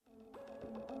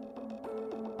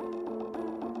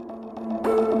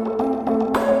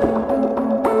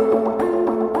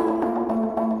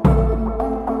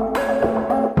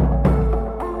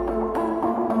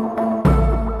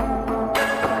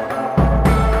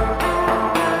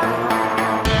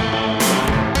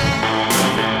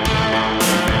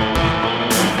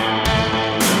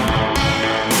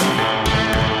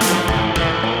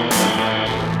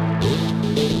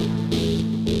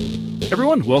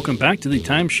everyone. Welcome back to the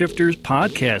Time Shifters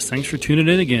podcast. Thanks for tuning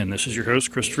in again. This is your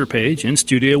host, Christopher Page, in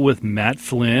studio with Matt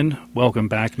Flynn. Welcome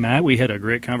back, Matt. We had a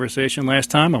great conversation last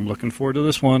time. I'm looking forward to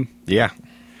this one. Yeah.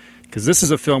 Because this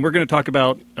is a film, we're going to talk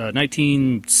about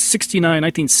 1969,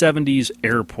 1970s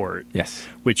Airport. Yes.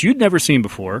 Which you'd never seen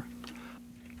before.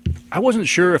 I wasn't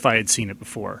sure if I had seen it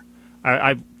before.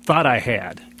 I thought I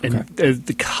had. And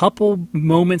the couple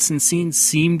moments and scenes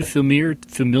seemed familiar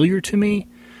to me.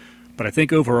 But I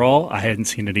think overall, I hadn't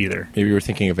seen it either. Maybe you were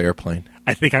thinking of Airplane.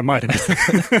 I think I might have.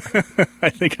 I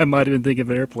think I might have been thinking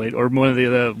of Airplane or one of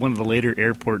the later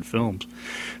Airport films.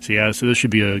 So this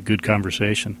should be a good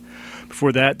conversation.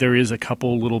 Before that, there is a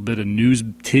couple little bit of news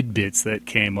tidbits that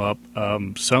came up.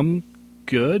 Some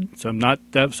good, some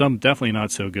definitely not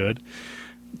so good.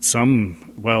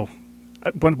 Some, well,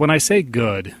 when I say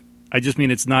good, I just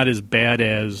mean it's not as bad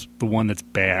as the one that's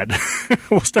bad.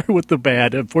 We'll start with the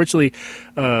bad. Unfortunately,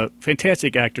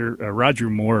 fantastic actor Roger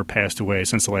Moore passed away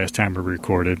since the last time we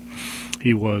recorded.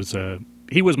 He was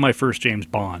my first James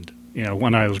Bond. You know,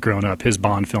 when I was growing up, his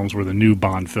Bond films were the new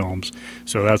Bond films.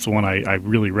 So that's the one I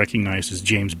really recognized as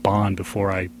James Bond before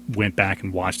I went back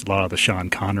and watched a lot of the Sean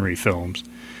Connery films.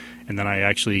 And then I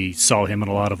actually saw him in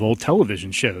a lot of old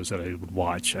television shows that I would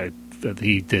watch.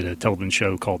 He did a television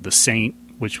show called The Saint,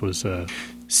 which was a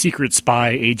secret spy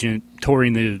agent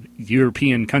touring the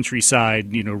European countryside,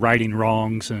 righting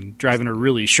wrongs and driving a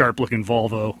really sharp-looking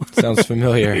Volvo. Sounds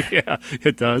familiar. Yeah,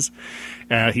 it does.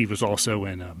 He was also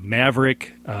in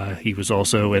Maverick. He was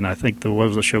also in, I think, there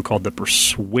was a show called The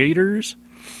Persuaders.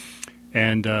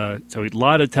 And so a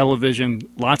lot of television,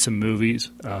 lots of movies.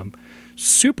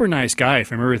 Super nice guy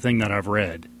from everything that I've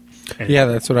read. Yeah,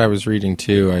 that's what I was reading,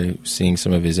 too. I was seeing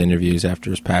some of his interviews after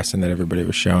his passing that everybody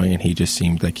was showing, and he just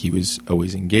seemed like he was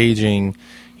always engaging.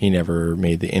 He never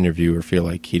made the interviewer feel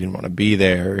like he didn't want to be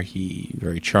there. He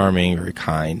very charming, very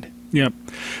kind. Yep.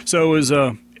 So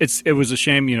it was a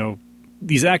shame,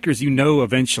 these actors,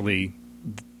 eventually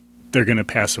they're going to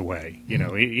pass away.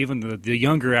 Even the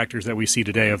younger actors that we see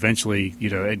today eventually,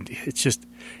 and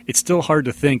it's still hard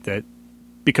to think that,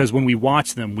 because when we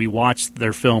watch them, we watch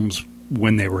their films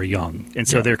when they were young. And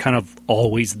so they're kind of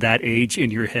always that age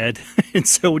in your head. And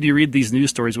so when you read these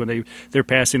news stories when they're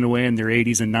passing away in their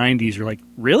 80s and 90s, you're like,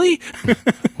 really?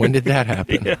 When did that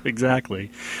happen? Yeah,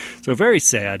 exactly. So very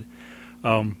sad.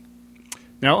 Now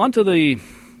onto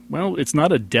it's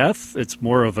not a death. It's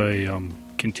more of a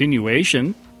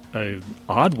continuation, an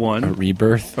odd one. A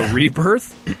rebirth.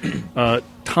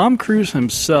 Tom Cruise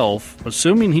himself,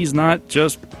 assuming he's not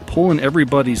just pulling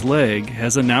everybody's leg,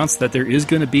 has announced that there is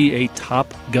going to be a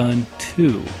Top Gun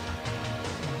 2.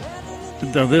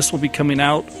 Now, this will be coming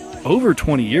out over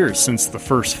 20 years since the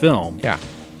first film. Yeah.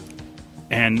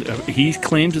 And he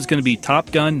claims it's going to be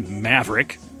Top Gun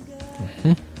Maverick.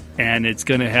 Mm-hmm. And it's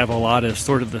going to have a lot of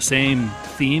sort of the same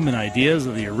theme and ideas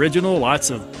of the original.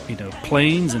 Lots of,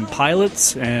 planes and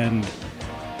pilots. And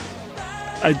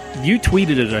you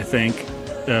tweeted it, I think,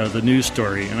 the news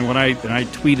story. And when I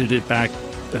tweeted it back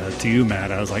to you,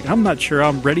 Matt, I was like, I'm not sure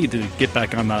I'm ready to get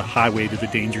back on the highway to the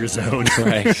danger zone.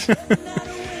 Right.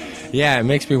 Yeah, it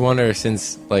makes me wonder,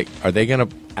 since, are they going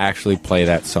to actually play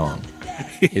that song?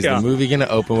 Is the movie going to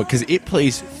open with... Because it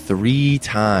plays 3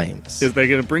 times. Is they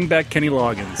going to bring back Kenny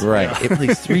Loggins? Right. Yeah. It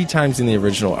plays 3 times in the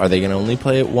original. Are they going to only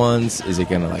play it once? Is it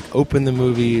going to, open the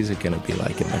movie? Is it going to be, in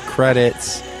the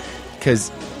credits?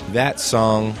 Because that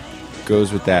song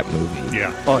goes with that movie.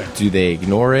 Yeah. Oh, yeah. Do they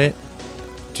ignore it?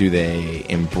 Do they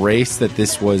embrace that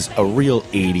this was a real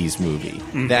 80s movie?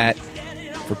 Mm-hmm. That,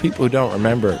 for people who don't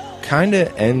remember, kind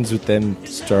of ends with them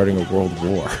starting a world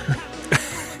war.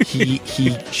 He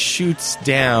shoots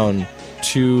down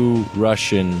 2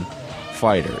 Russian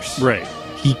fighters. Right.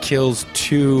 He kills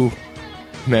 2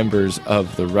 members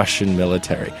of the Russian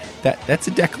military. That's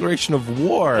a declaration of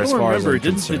war, as far as I'm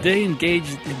concerned. Did they engage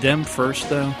them first,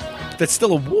 though? That's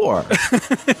still a war.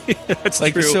 That's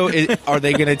true. So are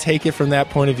they going to take it from that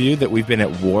point of view that we've been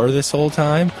at war this whole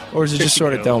time? Or is it just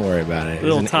sort of, don't worry about it? A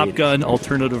little Top Gun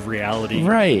alternative reality.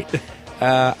 Right.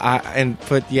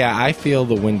 I feel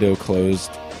the window closed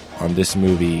on this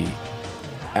movie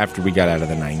after we got out of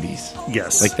the 90s.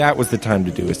 Yes. That was the time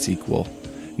to do a sequel.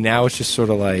 Now it's just sort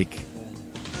of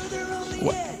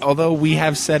although we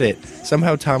have said it,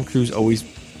 somehow Tom Cruise always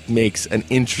makes an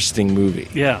interesting movie.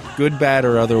 Yeah. Good, bad,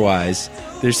 or otherwise.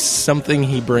 There's something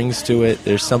he brings to it.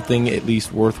 There's something at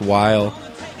least worthwhile.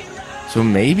 So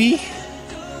maybe?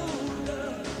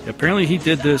 Apparently he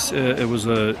did this. It was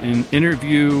an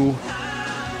interview.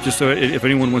 Just so if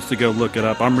anyone wants to go look it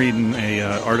up, I'm reading a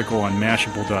article on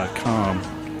Mashable.com.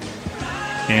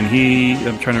 And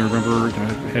I'm trying to remember,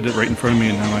 I had it right in front of me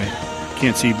and now I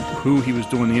can't see who he was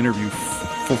doing the interview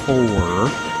for.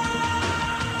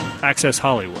 Access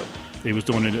Hollywood. He was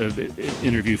doing an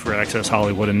interview for Access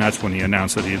Hollywood, and that's when he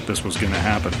announced that this was going to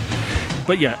happen.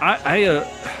 But yeah, I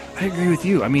agree with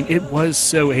you. I mean, it was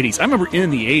so 80s. I remember in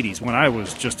the 80s when I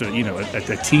was just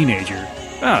a teenager,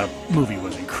 movie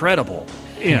was incredible.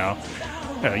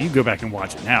 You go back and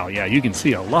watch it now. Yeah, you can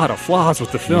see a lot of flaws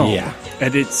with the film. Yeah.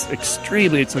 And it's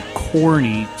a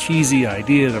corny, cheesy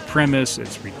idea. The premise,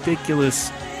 it's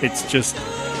ridiculous.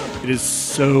 It is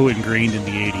so ingrained in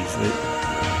the 80s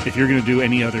that if you're going to do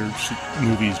any other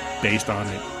movies based on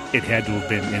it, it had to have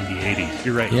been in the 80s.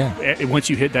 You're right. Yeah. Once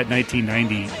you hit that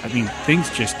 1990, I mean, things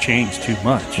just changed too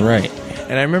much. Right.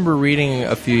 And I remember reading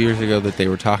a few years ago that they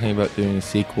were talking about doing a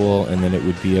sequel, and then it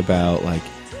would be about, like,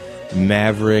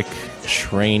 Maverick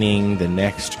training the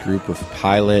next group of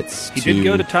pilots. He did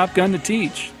go to Top Gun to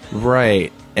teach.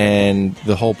 Right. And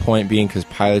the whole point being because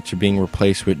pilots are being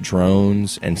replaced with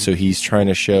drones, and so he's trying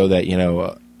to show that,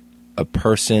 a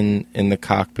person in the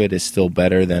cockpit is still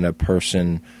better than a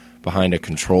person behind a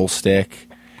control stick.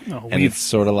 And it's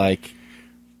sort of like,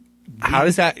 how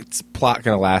is that plot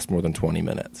going to last more than 20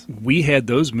 minutes? We had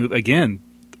those again.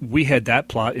 We had that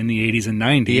plot in the 80s and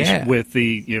 90s with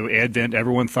the advent.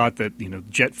 Everyone thought that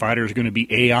jet fighters are going to be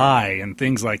AI and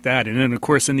things like that, and then of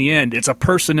course in the end, it's a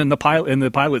person in the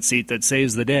pilot seat that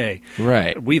saves the day.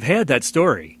 Right. We've had that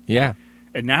story. Yeah.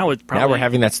 And now it's probably we're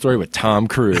having that story with Tom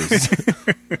Cruise.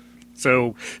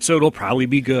 So it'll probably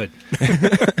be good.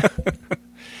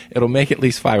 It'll make at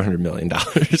least $500 million.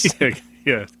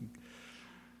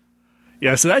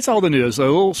 Yeah. So that's all the news. A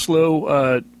little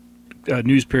slow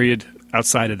news period.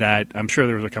 Outside of that, I'm sure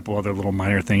there was a couple other little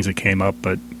minor things that came up,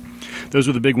 but those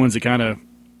were the big ones that kind of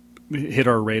hit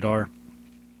our radar.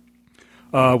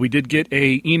 We did get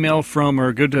a email from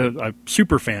our good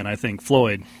super fan, I think,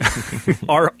 Floyd,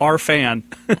 our fan,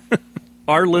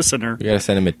 our listener. We got to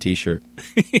send him a T-shirt.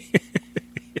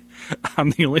 I'm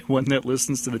the only one that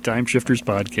listens to the Time Shifters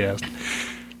podcast.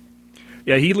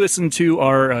 Yeah, he listened to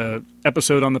our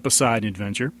episode on the Poseidon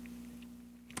Adventure.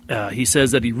 He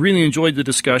says that he really enjoyed the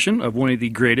discussion of one of the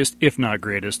greatest, if not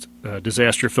greatest,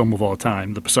 disaster film of all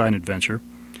time, The Poseidon Adventure.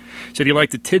 He said he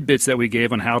liked the tidbits that we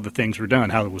gave on how the things were done,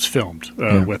 how it was filmed,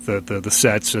 with the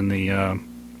sets and the...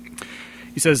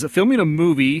 He says, filming a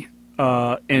movie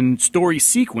and story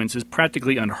sequence is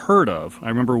practically unheard of. I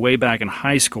remember way back in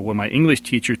high school when my English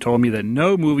teacher told me that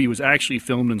no movie was actually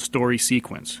filmed in story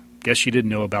sequence. Guess she didn't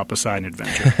know about Poseidon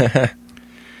Adventure.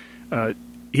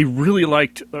 He really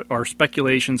liked our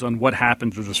speculations on what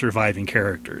happened to the surviving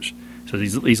characters. So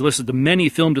he's listened to many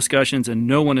film discussions, and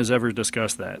no one has ever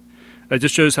discussed that. That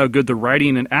just shows how good the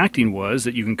writing and acting was,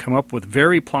 that you can come up with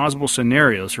very plausible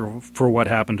scenarios for what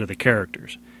happened to the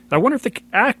characters. I wonder if the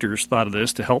actors thought of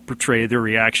this to help portray their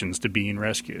reactions to being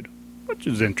rescued, which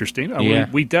is interesting.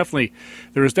 We definitely,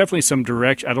 there was definitely some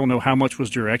direction. I don't know how much was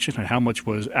direction and how much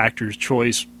was actors'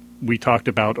 choice. We talked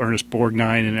about Ernest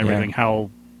Borgnine and everything, how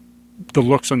the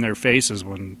looks on their faces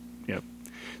when,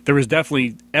 there was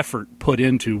definitely effort put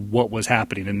into what was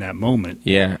happening in that moment.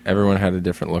 Yeah, everyone had a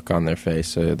different look on their face,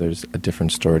 so there's a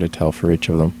different story to tell for each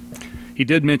of them. He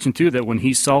did mention, too, that when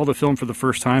he saw the film for the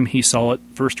first time, he saw it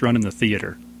first run in the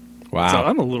theater. Wow. So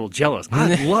I'm a little jealous.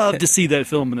 I'd love to see that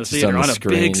film in the theater on a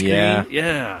big screen.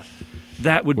 Yeah.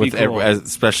 That would be cool.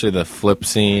 Especially the flip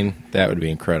scene. That would be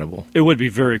incredible. It would be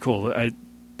very cool.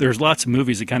 There's lots of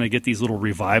movies that kind of get these little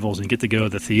revivals and get to go to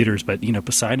the theaters, but,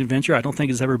 Poseidon Adventure, I don't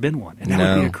think has ever been one. And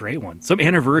that would be a great one. Some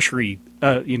anniversary,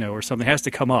 or something has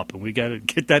to come up, and we got to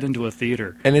get that into a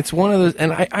theater. And it's one of those,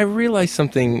 and I realized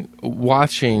something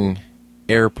watching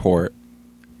Airport.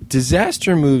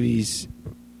 Disaster movies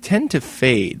tend to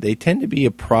fade. They tend to be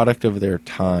a product of their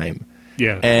time.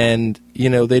 Yeah. And,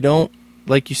 they don't,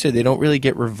 like you said, they don't really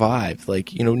get revived.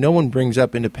 Like, no one brings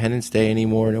up Independence Day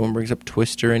anymore. No one brings up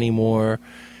Twister anymore.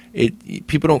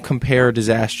 People don't compare a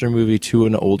disaster movie to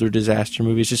an older disaster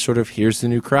movie. It's just sort of, here's the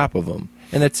new crop of them.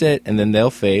 And that's it. And then they'll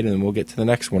fade, and then we'll get to the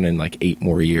next one in like 8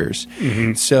 more years.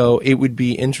 Mm-hmm. So it would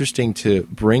be interesting to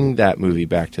bring that movie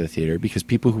back to the theater because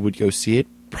people who would go see it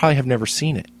probably have never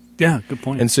seen it. Yeah, good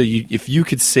point. And so if you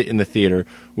could sit in the theater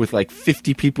with like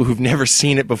 50 people who've never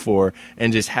seen it before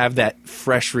and just have that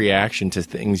fresh reaction to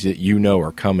things that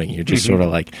are coming, you're just sort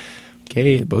of like,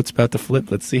 okay, the boat's about to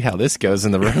flip. Let's see how this goes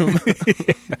in the room.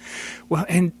 Yeah. Well,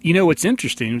 and what's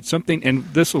interesting, it's something, and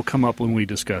this will come up when we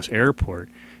discuss Airport.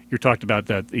 You talked about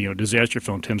that, disaster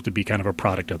film tends to be kind of a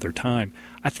product of their time.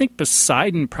 I think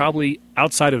Poseidon probably,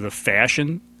 outside of the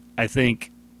fashion, I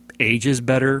think ages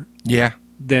better. Yeah.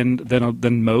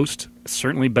 Than most,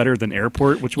 certainly better than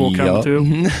Airport, which we'll come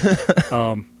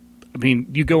to.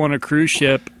 You go on a cruise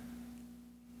ship,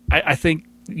 I think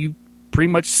you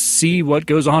pretty much see what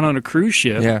goes on a cruise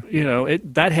ship. Yeah.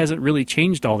 That hasn't really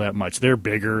changed all that much. They're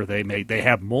bigger. They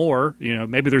have more.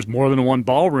 Maybe there's more than one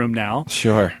ballroom now.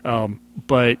 Sure.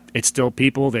 But it's still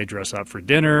people. They dress up for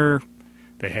dinner.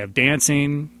 They have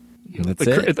dancing. That's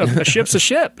it. A ship's a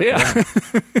ship. Yeah.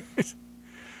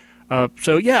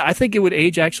 So yeah, I think it would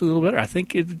age actually a little better. I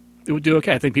think it would do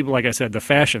okay. I think people, like I said, the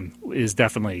fashion is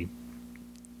definitely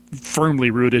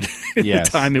firmly rooted in the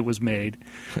time it was made.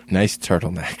 Nice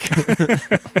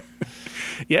turtleneck.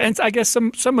 Yeah, and I guess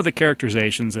some of the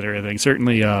characterizations and everything.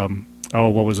 Certainly,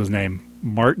 what was his name?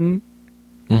 Martin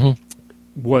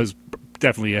was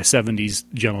definitely a 70s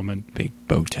gentleman. Big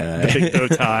bow tie. Big bow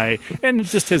tie. And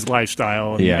just his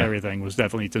lifestyle and everything was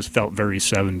definitely just felt very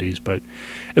 70s. But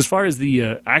as far as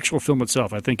the actual film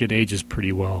itself, I think it ages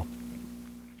pretty well.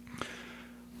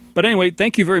 But anyway,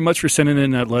 thank you very much for sending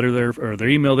in that letter there, or their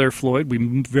email there, Floyd.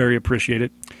 We very appreciate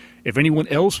it. If anyone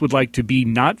else would like to be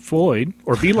not Floyd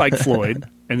or be like Floyd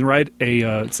and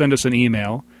send us an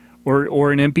email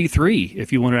or an MP3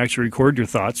 if you want to actually record your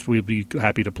thoughts, we'd be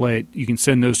happy to play it. You can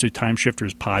send those to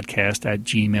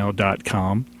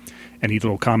timeshifterspodcast@gmail.com. Any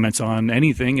little comments on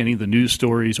anything, any of the news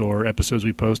stories or episodes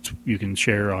we post, you can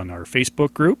share on our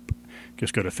Facebook group.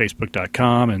 Just go to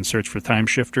facebook.com and search for Time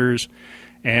Shifters.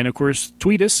 And, of course,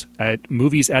 tweet us at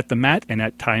Movies at the Mat and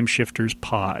at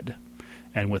TimeshiftersPod.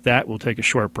 And with that, we'll take a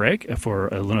short break for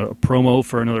a promo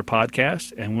for another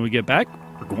podcast. And when we get back,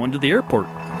 we're going to the airport.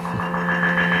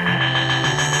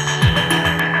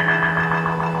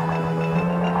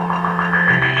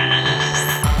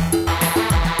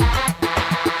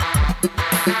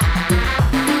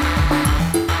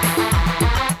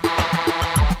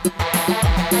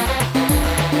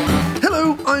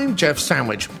 Jeff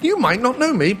Sandwich. You might not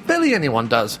know me, barely anyone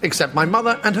does, except my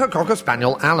mother and her Cocker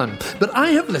Spaniel, Alan. But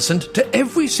I have listened to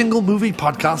every single movie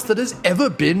podcast that has ever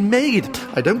been made.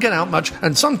 I don't get out much,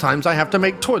 and sometimes I have to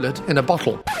make toilet in a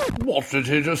bottle. What did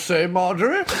he just say,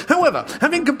 Marjorie? However,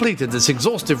 having completed this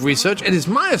exhaustive research, it is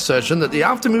my assertion that the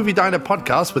After Movie Diner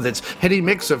podcast, with its heady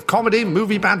mix of comedy,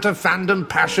 movie banter, fandom,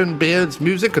 passion, beards,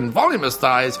 music, and voluminous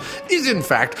thighs, is in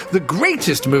fact the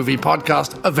greatest movie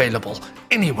podcast available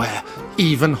anywhere,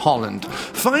 even Holland.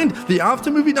 Find the After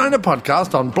Movie Diner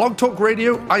podcast on Blog Talk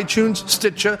Radio, iTunes,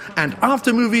 Stitcher, and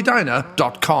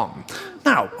aftermoviediner.com.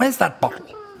 Now, where's that bottle?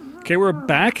 Okay, we're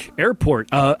back. Airport.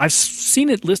 I've seen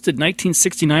it listed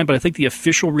 1969, but I think the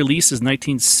official release is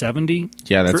 1970.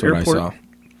 Yeah, that's what Airport. I saw.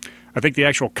 I think the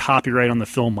actual copyright on the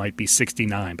film might be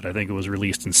 69, but I think it was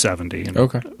released in 70. And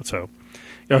okay. So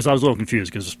I was a little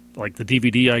confused because, like, the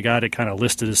DVD I got, it kind of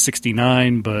listed as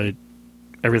 69, but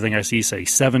everything I see say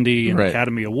 70 and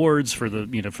Academy Awards for the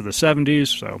for the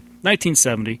 70s. So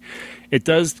 1970, it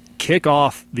does kick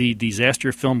off the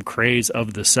disaster film craze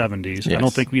of the 70s. Yes. I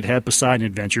don't think we'd have Poseidon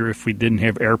Adventure if we didn't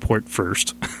have Airport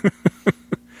first.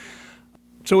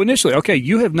 So initially, okay,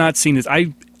 you have not seen this.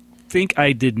 I think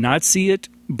I did not see it,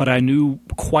 but I knew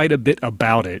quite a bit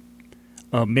about it.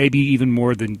 Maybe even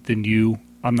more than you.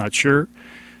 I'm not sure.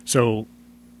 So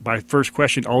my first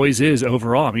question always is,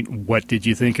 overall, I mean, what did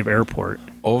you think of Airport?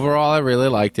 Overall, I really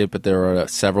liked it, but there were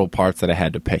several parts that I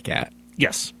had to pick at.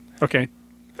 Yes. Okay.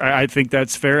 I think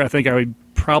that's fair. I think I would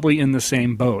probably in the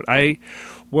same boat. I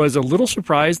was a little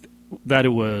surprised that it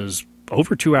was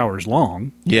over 2 hours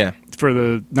long. Yeah. For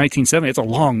the 1970s, it's a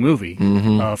long movie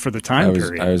for the time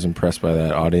period. I was impressed by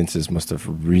that. Audiences must have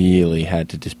really had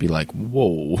to just be like,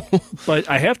 whoa. But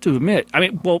I have to admit,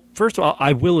 first of all,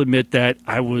 I will admit that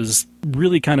I was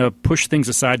really kind of pushed things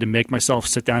aside to make myself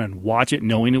sit down and watch it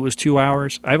knowing it was 2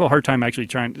 hours. I have a hard time actually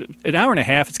an hour and a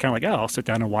half, it's kind of like, I'll sit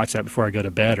down and watch that before I go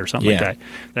to bed or something like that.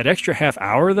 That extra half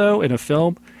hour, though, in a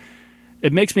film,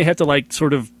 it makes me have to like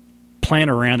sort of plan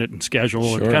around it and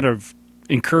schedule and kind of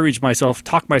encourage myself,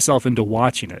 talk myself into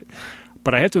watching it.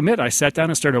 But I have to admit, I sat down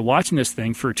and started watching this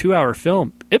thing for a 2 hour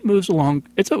film. It moves along.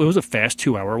 It was a fast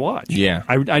 2 hour watch. Yeah.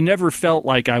 I never felt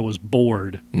like I was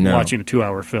bored watching a 2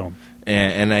 hour film.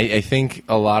 And I think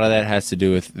a lot of that has to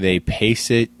do with they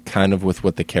pace it kind of with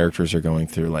what the characters are going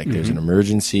through. Like there's an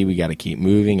emergency, we got to keep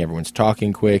moving, everyone's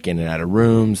talking quick, in and out of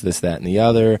rooms, this, that, and the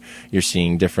other. You're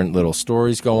seeing different little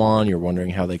stories go on. You're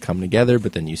wondering how they come together,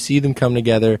 but then you see them come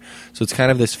together. So it's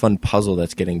kind of this fun puzzle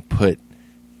that's getting put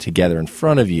together in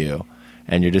front of you,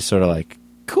 and you're just sort of like,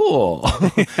 cool.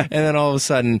 And then all of a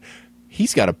sudden,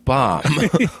 he's got a bomb.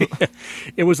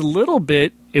 It was a little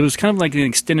bit, it was kind of like an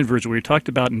extended version where we talked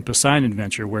about in Poseidon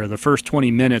Adventure, where the first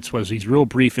 20 minutes was these real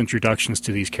brief introductions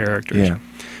to these characters. Yeah.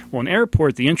 Well, in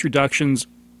Airport, the introductions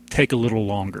take a little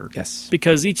longer. Yes.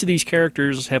 Because each of these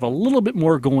characters have a little bit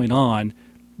more going on.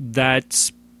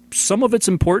 That's, some of it's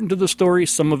important to the story,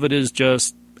 some of it is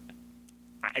just,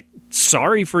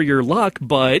 sorry for your luck,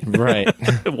 but Right.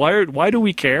 why do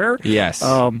we care? Yes.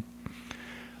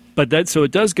 But so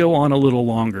it does go on a little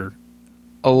longer.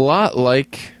 A lot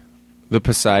like the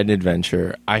Poseidon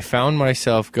Adventure, I found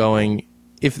myself going,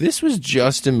 if this was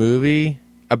just a movie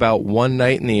about one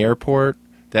night in the airport,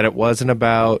 that it wasn't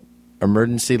about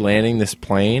emergency landing this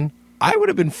plane, I would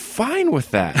have been fine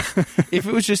with that. If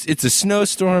it was just, it's a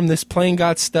snowstorm, this plane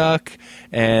got stuck,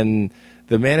 and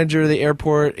the manager of the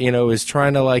airport, is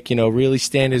trying to, really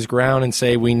stand his ground and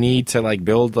say we need to,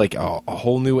 build, a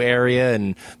whole new area,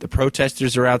 and the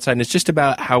protesters are outside, and it's just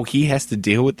about how he has to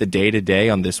deal with the day-to-day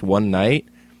on this one night.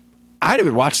 I'd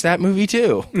have watched that movie,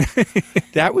 too.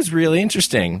 That was really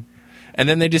interesting. And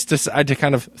then they just decide to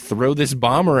kind of throw this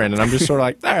bomber in, and I'm just sort of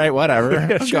like, all right, whatever.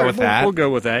 I'll go with that. We'll go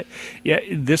with that. Yeah,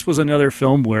 this was another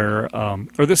film where,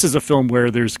 or this is a film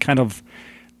where there's kind of,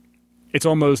 it's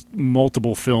almost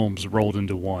multiple films rolled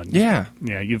into one. Yeah.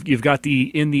 Yeah, you've got the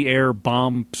in-the-air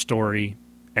bomb story,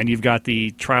 and you've got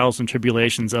the trials and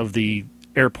tribulations of the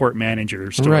airport manager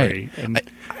story.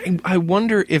 Right. And I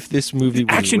wonder if this movie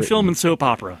was action written. film and soap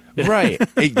opera. Right.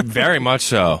 Very much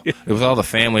so. It was all the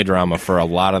family drama for a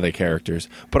lot of the characters.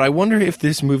 But I wonder if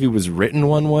this movie was written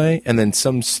one way and then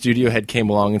some studio head came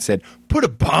along and said, put a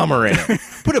bomber in it.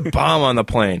 Put a bomb on the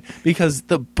plane. Because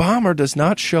the bomber does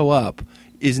not show up,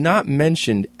 is not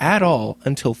mentioned at all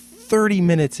until 30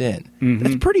 minutes in. Mm-hmm.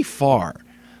 That's pretty far.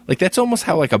 That's almost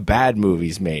how a bad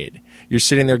movie's made. You're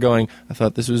sitting there going, I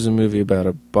thought this was a movie about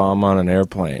a bomb on an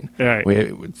airplane. Right.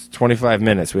 It's 25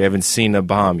 minutes. We haven't seen a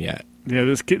bomb yet. Yeah,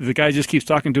 the guy just keeps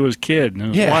talking to his kid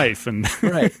and his wife. And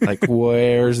right.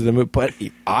 Where's the movie? But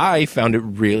I found it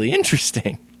really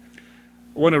interesting.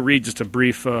 I want to read just a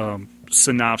brief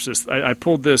synopsis. I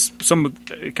pulled this,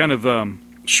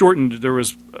 shortened. There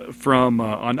was from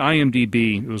on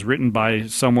IMDb. It was written by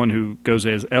someone who goes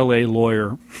as L.A.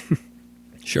 lawyer.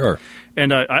 Sure.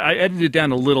 And I edited it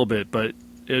down a little bit, but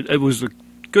it was a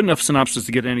good enough synopsis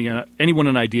to get anyone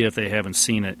an idea if they haven't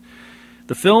seen it.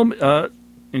 The film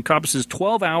encompasses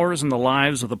 12 hours in the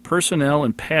lives of the personnel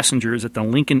and passengers at the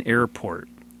Lincoln Airport.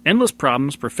 Endless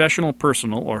problems, professional,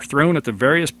 personal, are thrown at the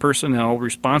various personnel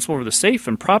responsible for the safe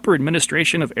and proper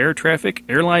administration of air traffic,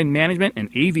 airline management, and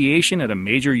aviation at a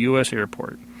major U.S.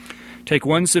 airport. Take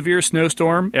one severe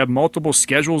snowstorm, have multiple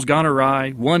schedules gone awry,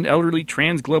 one elderly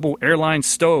transglobal airline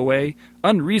stowaway,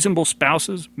 unreasonable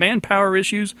spouses, manpower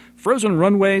issues, frozen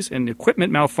runways, and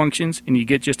equipment malfunctions, and you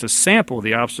get just a sample of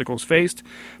the obstacles faced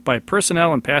by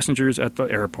personnel and passengers at the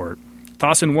airport.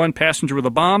 Toss in one passenger with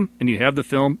a bomb, and you have the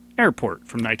film Airport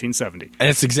from 1970. And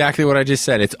it's exactly what I just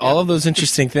said. It's all of those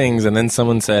interesting things, and then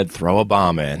someone said, throw a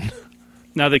bomb in.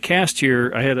 Now, the cast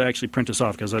here, I had to actually print this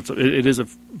off because it is a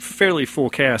fairly full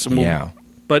cast. Yeah.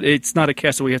 But it's not a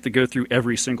cast that we have to go through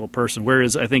every single person,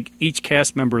 whereas I think each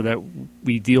cast member that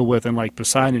we deal with in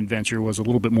Poseidon Adventure was a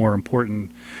little bit more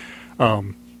important.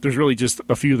 There's really just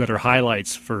a few that are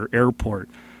highlights for Airport.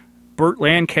 Burt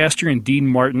Lancaster and Dean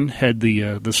Martin head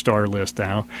the star list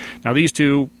now. Now, these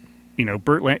two,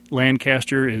 Burt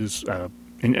Lancaster is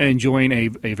enjoying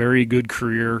a very good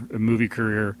career, a movie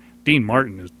career. Dean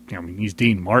Martin is, he's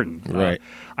Dean Martin. Right.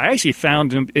 I actually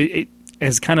found him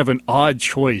as kind of an odd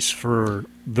choice for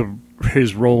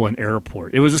his role in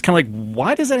Airport. It was just kind of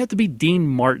why does that have to be Dean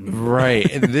Martin? Right.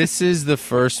 This is the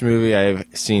first movie I've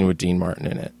seen with Dean Martin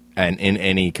in it, and in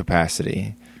any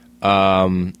capacity.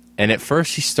 And at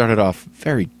first he started off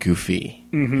very goofy.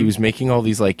 Mm-hmm. He was making all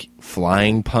these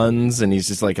flying puns, and he's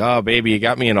just oh baby, you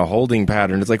got me in a holding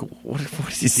pattern. It's what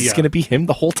is this going to be him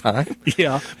the whole time?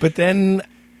 Yeah. But then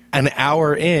an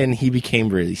hour in, he became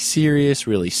really serious,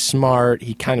 really smart.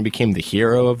 He kind of became the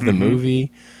hero of the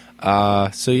movie.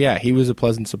 So yeah, he was a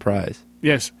pleasant surprise.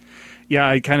 Yes. Yeah,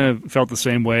 I kind of felt the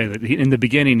same way. That in the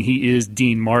beginning, he is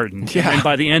Dean Martin. Yeah. And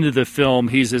by the end of the film,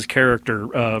 he's his character,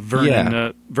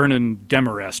 Vernon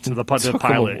Demarest, the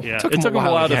pilot. It took him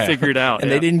a while to figure it out.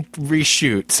 And they didn't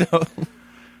reshoot, so...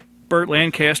 Burt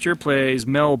Lancaster plays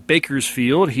Mel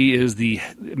Bakersfield. He is the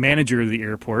manager of the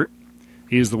airport.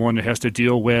 He is the one that has to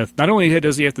deal with... Not only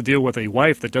does he have to deal with a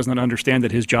wife that does not understand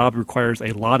that his job requires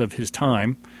a lot of his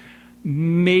time,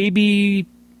 maybe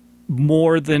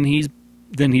more than he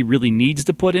really needs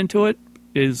to put into it,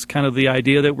 is kind of the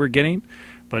idea that we're getting.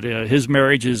 But his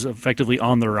marriage is effectively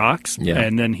on the rocks. Yeah.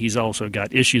 And then he's also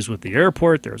got issues with the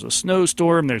airport. There's a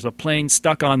snowstorm. There's a plane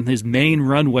stuck on his main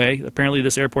runway. Apparently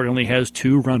this airport only has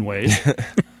 2 runways.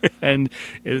 And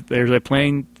there's a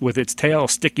plane with its tail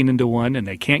sticking into one, and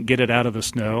they can't get it out of the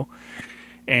snow.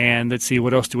 And let's see,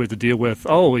 what else do we have to deal with?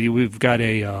 Oh, we've got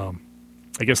I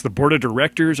guess the board of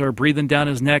directors are breathing down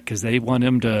his neck because they want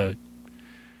him to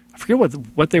I forget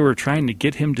what they were trying to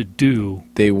get him to do.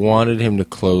 They wanted him to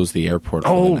close the airport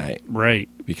for the night. Right.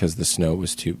 Because the snow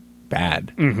was too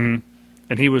bad. Mm-hmm.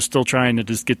 And he was still trying to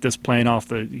just get this plane off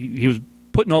the... He was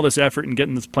putting all this effort in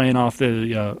getting this plane off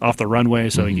the runway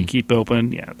so he could keep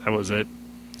open. Yeah, that was it.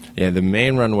 Yeah, the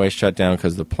main runway shut down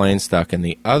because the plane stuck, and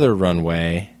the other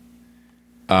runway,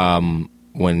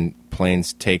 when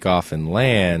planes take off and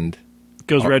land...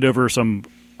 Goes right over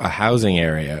a housing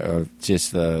area, of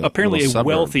just apparently a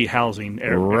wealthy housing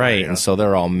area. Right, and so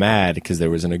they're all mad because there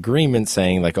was an agreement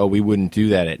saying, like, oh, we wouldn't do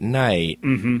that at night,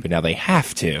 but now they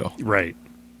have to. Right.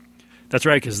 That's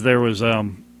right, because there was...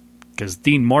 Because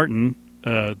Dean Martin,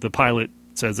 the pilot,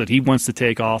 says that he wants to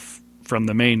take off from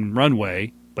the main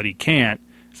runway, but he can't.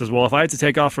 He says, well, if I had to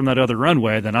take off from that other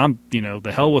runway, then I'm,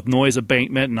 the hell with noise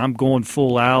abatement, and I'm going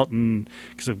full out, and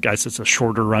because I guess it's a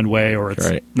shorter runway, or it's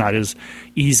not as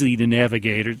easy to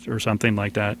navigate or something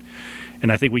like that.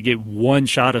 And I think we get one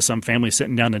shot of some family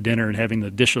sitting down to dinner and having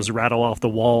the dishes rattle off the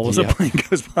wall as the plane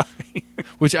goes by.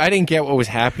 Which I didn't get what was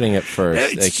happening at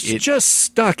first. It's just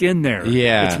stuck in there.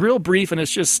 Yeah. It's real brief, and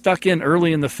it's just stuck in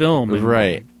early in the film.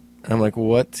 Right. I'm like,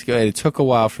 what's going on? It took a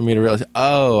while for me to realize,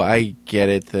 oh, I get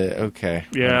it. Okay.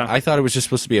 Yeah. I thought it was just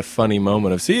supposed to be a funny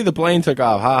moment of, see, the plane took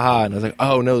off, ha-ha. And I was like,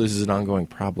 oh, no, this is an ongoing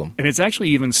problem. And it's actually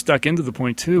even stuck into the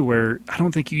point, too, where I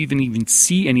don't think you even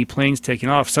see any planes taking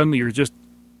off. Suddenly you're just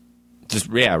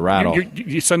rattle.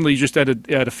 You suddenly just at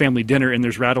a family dinner, and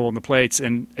there's rattle on the plates,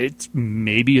 and it's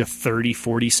maybe a 30,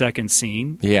 40-second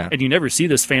scene. Yeah. And you never see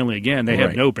this family again. They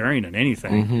have no bearing on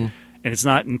anything. Mm-hmm. And it's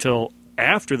not until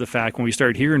after the fact when we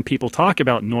start hearing people talk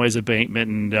about noise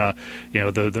abatement and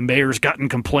the mayor's gotten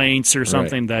complaints or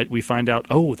something that we find out,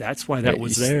 oh, that's why that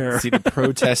was there. See the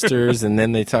protesters, and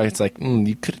then they talk. It's like,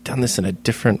 you could have done this in a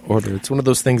different order. It's one of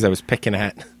those things I was picking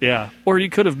at. Yeah, or you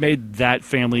could have made that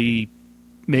family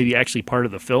maybe actually part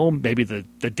of the film. Maybe the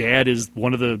dad is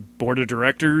one of the board of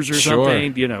directors or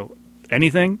something.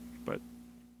 Anything.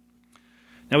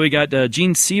 Now we got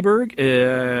Jean Seberg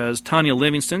as Tanya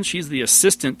Livingston. She's the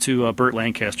assistant to Burt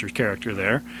Lancaster's character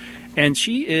there. And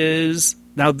she is...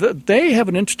 Now, they have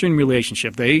an interesting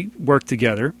relationship. They work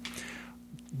together.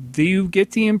 Do you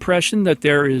get the impression that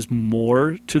there is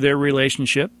more to their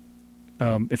relationship?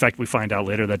 In fact, we find out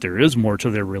later that there is more to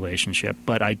their relationship.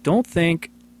 But I don't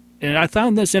think... And I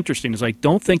found this interesting, is I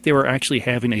don't think they were actually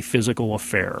having a physical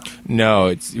affair. No,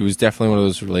 it was definitely one of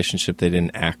those relationships they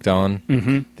didn't act on.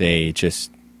 Mm-hmm. They just...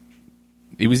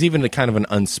 It was even a kind of an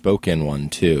unspoken one,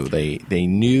 too. They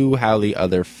knew how the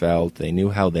other felt. They knew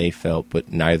how they felt,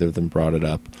 but neither of them brought it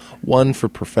up. One for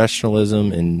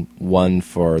professionalism and one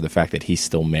for the fact that he's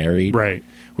still married. Right.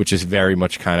 Which is very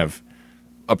much kind of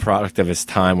a product of his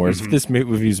time, whereas if this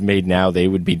movie was made now, they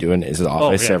would be doing his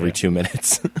office every 2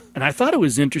 minutes. And I thought it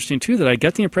was interesting, too, that I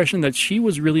got the impression that she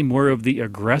was really more of the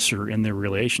aggressor in their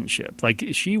relationship. Like,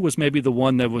 she was maybe the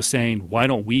one that was saying, why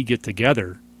don't we get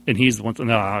together? And he's the one,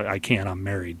 no, I can't, I'm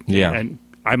married. Yeah. And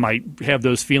I might have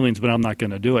those feelings, but I'm not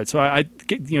going to do it. So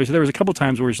so there was a couple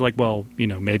times where it's like, well,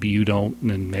 maybe you don't,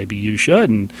 and maybe you should.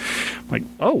 And I'm like,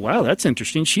 oh, wow, that's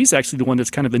interesting. She's actually the one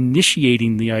that's kind of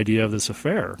initiating the idea of this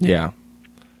affair. Yeah.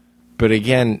 But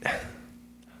again,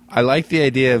 I like the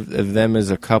idea of them as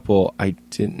a couple.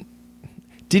 Did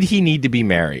he need to be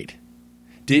married?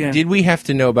 Did we have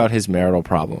to know about his marital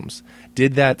problems?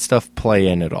 Did that stuff play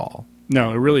in at all?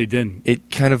 No, it really didn't.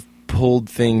 It kind of pulled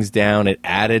things down. It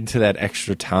added to that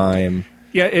extra time.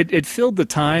 Yeah, it filled the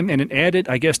time, and it added,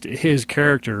 I guess, to his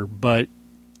character. But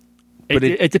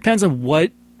it depends on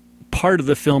what part of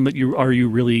the film that you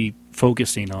really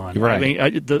focusing on. Right. I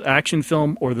mean, the action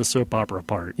film or the soap opera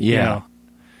part. Yeah.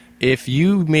 If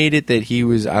you made it that he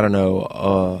was, I don't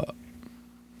know,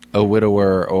 a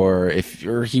widower, or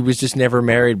he was just never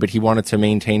married, but he wanted to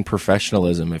maintain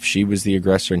professionalism. If she was the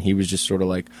aggressor and he was just sort of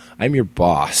like, I'm your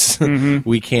boss.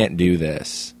 We can't do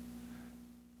this.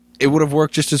 It would have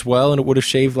worked just as well, and it would have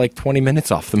shaved like 20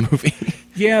 minutes off the movie.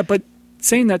 Yeah, but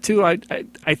saying that too, I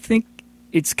think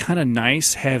it's kind of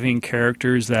nice having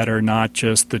characters that are not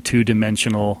just the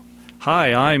two-dimensional,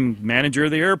 hi, I'm manager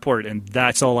of the airport, and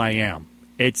that's all I am.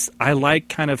 I like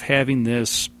kind of having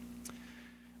this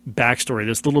backstory,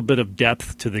 this little bit of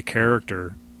depth to the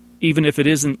character, even if it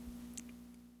isn't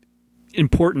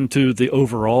important to the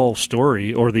overall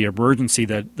story or the emergency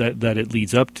that it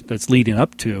leads up to, that's leading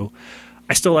up to.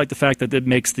 I still like the fact that it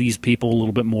makes these people a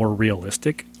little bit more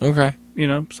realistic. Okay.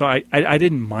 So I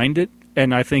didn't mind it,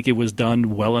 and I think it was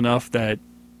done well enough that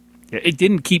it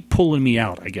didn't keep pulling me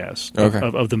out, I guess,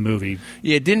 of the movie.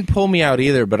 Yeah, it didn't pull me out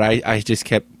either, but I just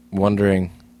kept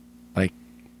wondering, like,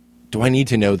 do I need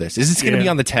to know this? Is this going to be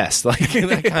on the test? Like,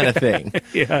 that kind of thing.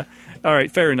 Yeah. All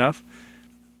right, fair enough.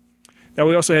 Now,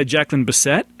 we also had Jacqueline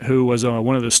Bisset, who was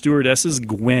one of the stewardesses,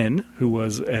 Gwen, who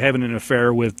was having an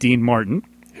affair with Dean Martin,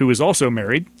 who is also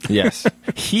married. Yes.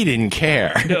 He didn't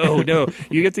care. No.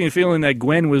 You get the feeling that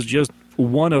Gwen was just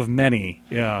one of many.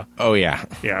 Yeah. Oh, yeah.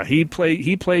 Yeah, he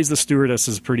plays the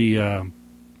stewardesses pretty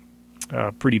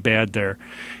bad there.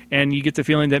 And you get the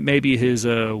feeling that maybe his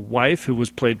wife, who was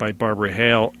played by Barbara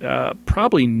Hale,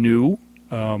 probably knew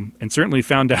and certainly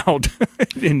found out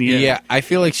in the end. Yeah, I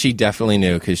feel like she definitely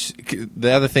knew, because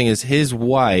the other thing is his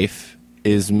wife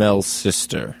is Mel's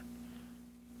sister,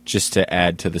 just to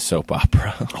add to the soap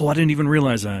opera. Oh, I didn't even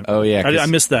realize that. Oh, yeah. I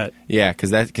missed that. Yeah,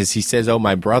 because he says, "Oh,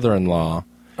 my brother-in-law."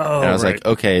 Oh, and I was right. like,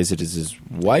 okay, is it his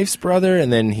wife's brother?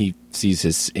 And then he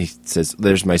says,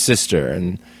 "There's my sister,"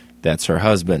 and that's her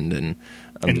husband. And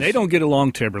they don't get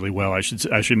along terribly well. I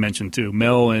should mention too.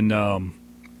 Mel and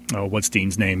what's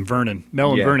Dean's name? Vernon.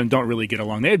 Mel and Vernon don't really get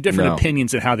along. They have different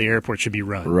opinions of how the airport should be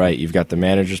run. Right. You've got the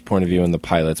manager's point of view and the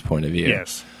pilot's point of view.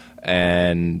 Yes.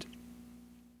 And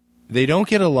they don't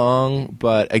get along,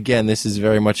 but again, this is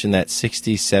very much in that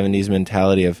 60s, 70s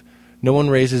mentality of no one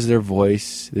raises their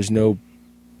voice. There's no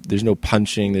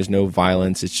punching. There's no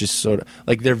violence. It's just sort of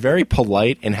like they're very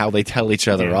polite in how they tell each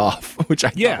other off, which I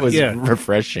thought was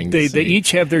refreshing. They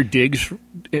each have their digs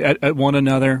at one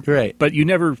another, right? But you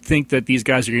never think that these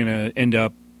guys are going to end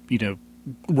up,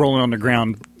 rolling on the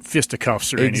ground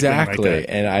fisticuffs or anything like that.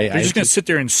 And they're just going to sit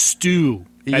there and stew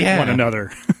at one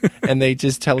another, and they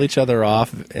just tell each other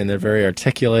off, and they're very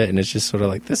articulate, and it's just sort of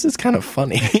like, this is kind of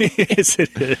funny. Yes,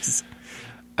 it is.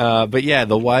 But yeah,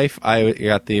 the wife, I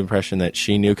got the impression that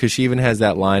she knew, because she even has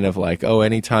that line of like, oh,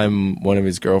 anytime one of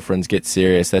his girlfriends gets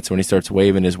serious, that's when he starts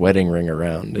waving his wedding ring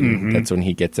around, and that's when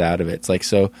he gets out of it. It's like,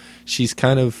 so she's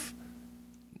kind of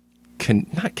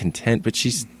not content, but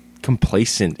she's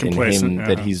complacent in him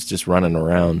that he's just running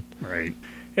around. Right.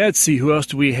 Let's see, who else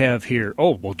do we have here?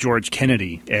 Oh, well, George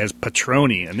Kennedy as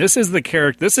Petroni. And this is the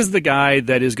character. This is the guy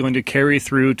that is going to carry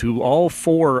through to all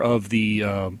four of the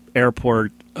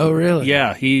airport. Oh, really?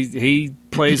 Yeah, he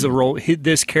plays a role.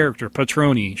 This character,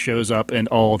 Petroni, shows up in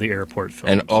all the airport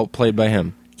films. And all played by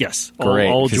him? Yes, Great,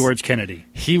 all George Kennedy.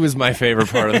 He was my favorite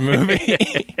part of the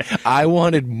movie. I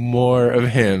wanted more of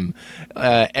him.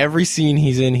 Every scene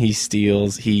he's in, he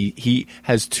steals. He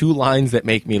has two lines that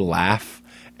make me laugh.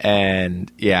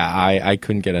 And yeah, I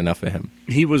couldn't get enough of him.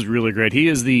 He was really great. He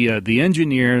is the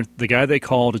engineer, the guy they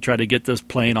call to try to get this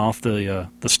plane off the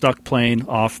stuck plane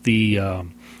off the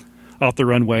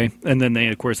runway, and then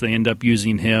they end up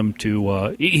using him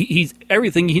to he's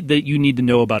everything that you need to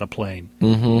know about a plane.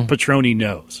 Mm-hmm. Petroni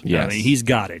knows. Yes. I mean, he's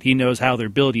got it. He knows how they're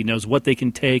built. He knows what they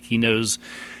can take. He knows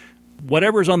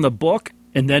whatever's on the book,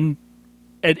 and then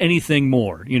at anything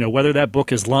more, whether that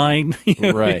book is lying,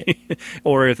 right,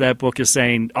 or if that book is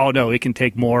saying, oh no, it can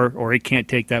take more, or it can't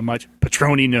take that much.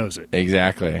 Petroni knows it.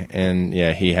 Exactly. And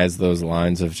yeah, he has those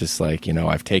lines of just like,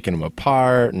 I've taken him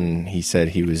apart, and he said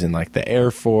he was in like the Air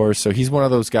Force. So he's one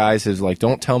of those guys who's like,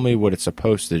 don't tell me what it's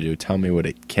supposed to do, tell me what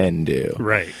it can do.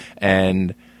 Right.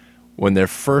 And when they're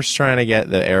first trying to get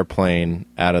the airplane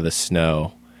out of the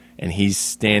snow, and he's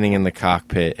standing in the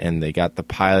cockpit, and they got the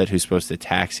pilot who's supposed to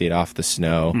taxi it off the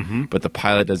snow, but the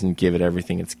pilot doesn't give it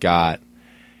everything it's got,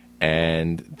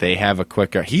 and they have a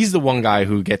quick... He's the one guy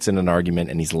who gets in an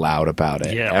argument, and he's loud about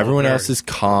it. Yeah, everyone else is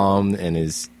calm and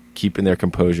is keeping their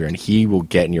composure, and he will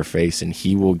get in your face, and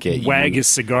he will get wag his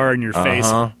cigar in your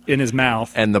face, in his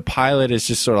mouth. And the pilot is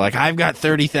just sort of like, I've got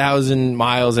 30,000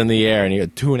 miles in the air, and you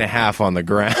got 2.5 on the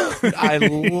ground. I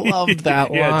loved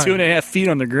that line. Yeah, 2.5 feet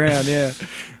on the ground, yeah.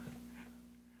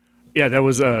 Yeah, that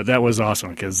was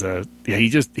awesome because he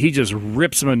just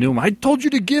rips him a new one. I told you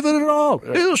to give it all.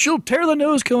 She'll tear the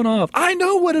nose cone off. I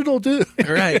know what it'll do.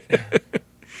 Right.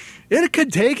 It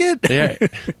could take it. Yeah,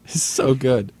 it's so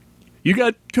good. You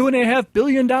got $2.5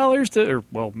 billion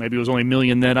maybe it was only $1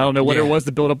 million then. I don't know what it was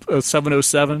to build up a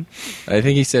 707. I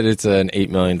think he said it's an $8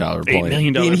 million plane. $8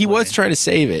 million and he plane. was trying to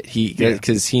save it.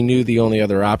 Because he knew the only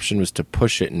other option was to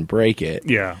push it and break it.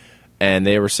 Yeah. And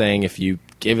they were saying if you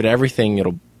give it everything,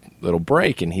 it'll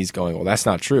break, and he's going, well, that's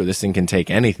not true. This thing can take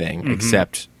anything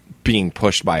except being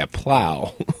pushed by a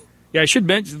plow. Yeah, I should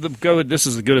mention this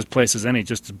is as good a place as any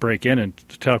just to break in and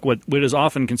to talk what is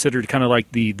often considered kind of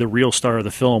like the real star of the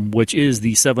film, which is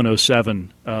the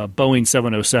 707, Boeing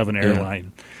 707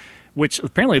 airline, which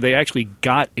apparently they actually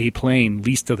got a plane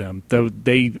leased to them, though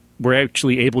they were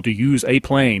actually able to use a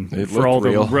plane for all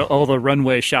the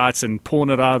runway shots, and pulling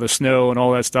it out of the snow and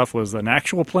all that stuff was an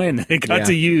actual plane that they got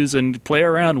to use and play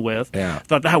around with. Yeah.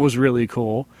 Thought that was really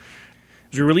cool.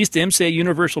 It was released to MCA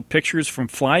Universal Pictures from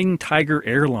Flying Tiger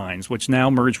Airlines, which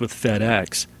now merged with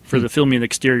FedEx for the filming of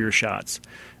exterior shots.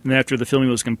 And after the filming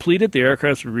was completed, the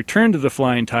aircraft was returned to the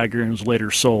Flying Tiger and was later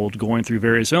sold, going through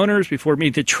various owners before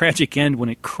meeting the tragic end when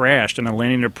it crashed on a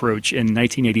landing approach in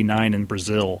 1989 in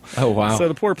Brazil. Oh, wow. So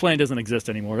the poor plane doesn't exist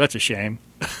anymore. That's a shame.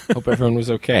 Hope everyone was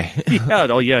okay.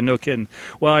 No kidding.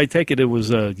 Well, I take it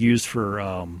was used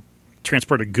for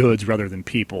transport of goods rather than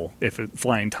people,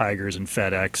 Flying Tigers and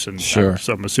FedEx. And Sure.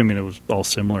 So I'm assuming it was all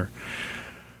similar.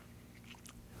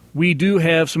 We do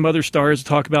have some other stars to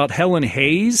talk about. Helen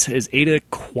Hayes as Ada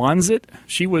Quanzet.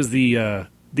 She was the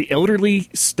elderly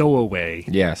stowaway.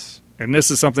 Yes. And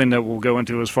this is something that we'll go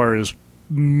into as far as,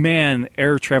 man,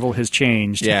 air travel has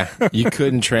changed. Yeah, you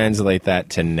couldn't translate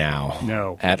that to now.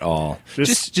 No. At all.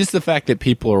 Just the fact that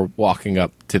people are walking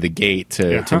up to the gate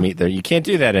to meet there. You can't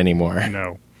do that anymore.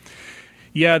 No.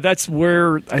 Yeah, that's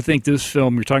where I think this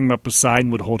film, you're talking about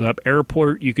Poseidon, would hold up.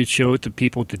 Airport, you could show it to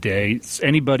people today. It's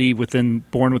anybody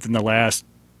born within the last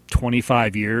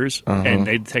 25 years, and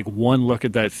they'd take one look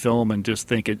at that film and just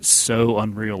think it's so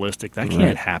unrealistic. That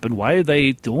can't happen. Why are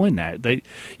they doing that?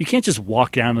 You can't just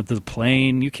walk down into the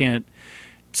plane. You can't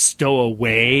stow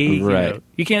away. Right.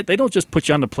 You can't. They don't just put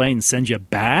you on the plane and send you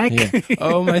back. Yeah.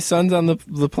 Oh, my son's on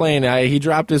the plane. He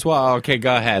dropped his wallet. Okay,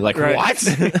 go ahead. Like, what?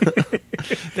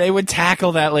 They would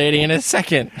tackle that lady in a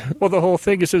second. Well, the whole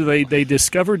thing is that they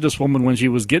discovered this woman when she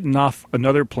was getting off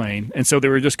another plane, and so they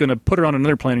were just going to put her on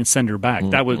another plane and send her back.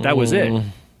 That was it.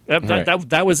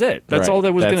 That was it. That's all they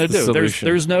was going to do.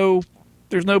 There's no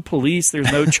police.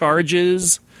 There's no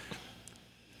charges.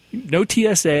 No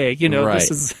TSA.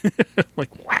 This is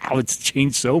like, wow, it's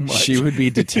changed so much. She would be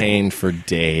detained for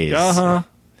days.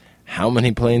 How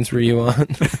many planes were you on?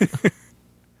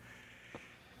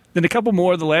 Then a couple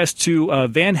more. The last two,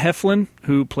 Van Heflin,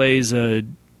 who plays,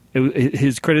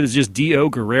 his credit is just D.O.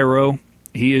 Guerrero.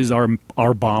 He is our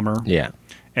bomber. Yeah.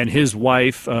 And his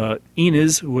wife,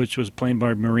 Inez, which was played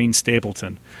by Maureen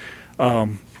Stapleton.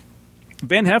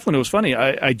 Van Heflin, it was funny.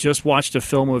 I just watched a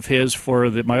film of his for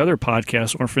my other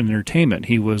podcast, Orphan Entertainment.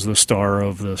 He was the star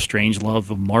of The Strange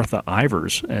Love of Martha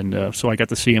Ivers, and so I got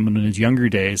to see him in his younger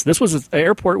days.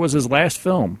 Airport was his last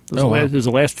film. His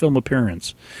last film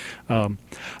appearance. I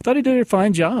thought he did a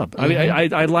fine job. I mean,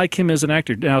 I like him as an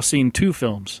actor. Now, seeing two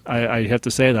films, I have to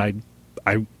say that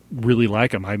I really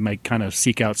like him. I might kind of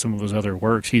seek out some of his other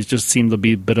works. He's just seemed to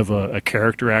be a bit of a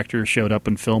character actor, showed up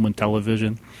in film and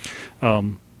television.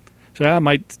 So I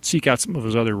might seek out some of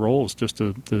his other roles just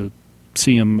to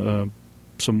see him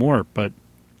some more. But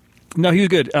no, he was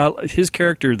good. His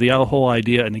character, the whole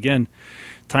idea, and again,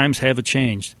 times have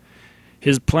changed.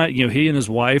 His plan, he and his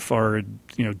wife are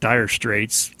dire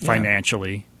straits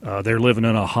financially. They're living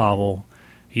in a hovel.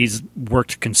 He's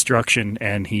worked construction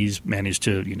and he's managed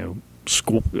to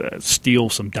steal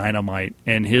some dynamite.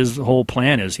 And his whole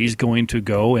plan is he's going to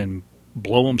go and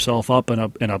blow himself up in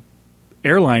a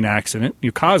airline accident.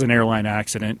 You cause an airline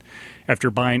accident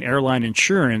after buying airline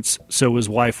insurance so his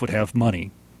wife would have money.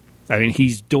 I mean,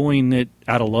 he's doing it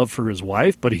out of love for his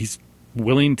wife, but he's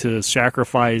willing to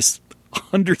sacrifice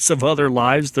hundreds of other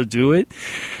lives to do it.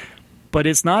 But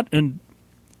it's not an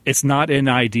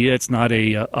idea. It's not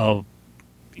it's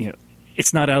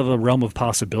not out of the realm of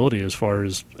possibility as far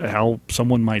as how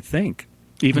someone might think.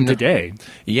 Even today.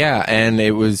 Yeah, and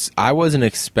I wasn't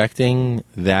expecting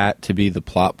that to be the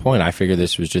plot point. I figured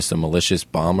this was just a malicious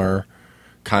bomber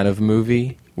kind of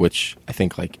movie, which I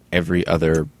think like every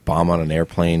other bomb on an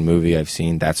airplane movie I've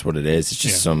seen, that's what it is. It's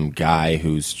just some guy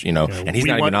who's, and he's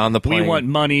not even on the plane. We want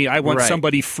money. I want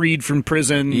somebody freed from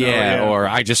prison. Yeah, or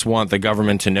I just want the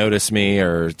government to notice me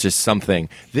or just something.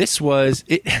 This was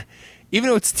it. Even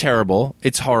though it's terrible,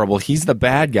 it's horrible, he's the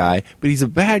bad guy, but he's a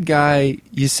bad guy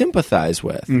you sympathize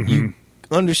with. Mm-hmm. You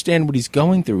understand what he's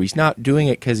going through. He's not doing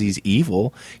it because he's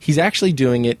evil. He's actually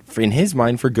doing it, in his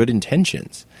mind, for good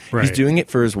intentions. Right. He's doing it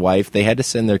for his wife. They had to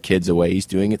send their kids away. He's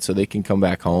doing it so they can come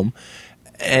back home.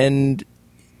 And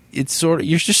it's you're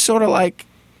just sort of like,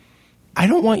 I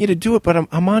don't want you to do it, but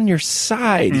I'm on your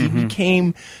side. Mm-hmm. He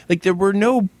became, there were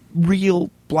no real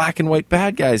black and white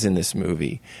bad guys in this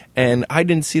movie, and I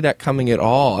didn't see that coming at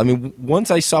all. I mean,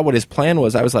 once I saw what his plan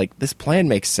was, I was like, this plan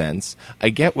makes sense.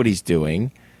 I get what he's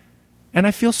doing, and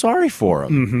I feel sorry for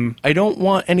him. Mm-hmm. I don't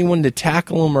want anyone to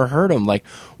tackle him or hurt him. Like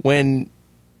when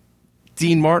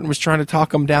Dean Martin was trying to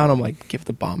talk him down, I'm like, give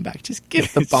the bomb back. Just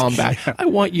give the bomb back. I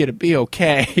want you to be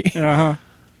okay. Uh-huh.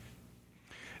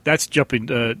 That's jumping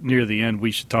near the end. We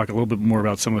should talk a little bit more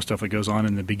about some of the stuff that goes on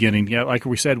in the beginning. Yeah, like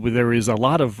we said, there is a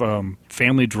lot of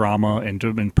family drama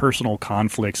and personal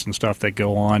conflicts and stuff that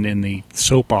go on in the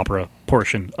soap opera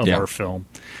portion of our film.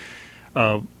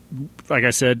 Like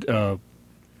I said,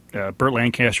 Burt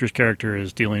Lancaster's character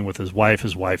is dealing with his wife.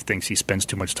 His wife thinks he spends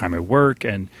too much time at work,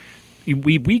 and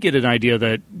we get an idea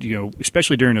that,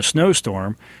 especially during a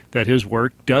snowstorm, that his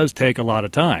work does take a lot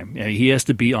of time. He has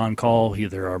to be on call.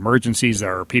 There are emergencies.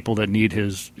 There are people that need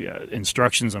his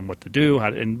instructions on what to do.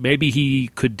 And maybe he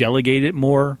could delegate it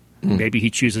more. Maybe he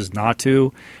chooses not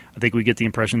to. I think we get the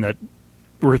impression that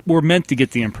we're meant to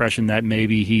get the impression that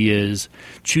maybe he is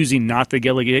choosing not to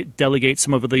delegate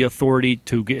some of the authority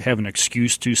to have an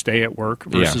excuse to stay at work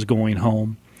versus going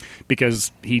home,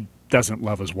 because he doesn't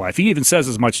love his wife. He even says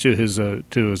as much to his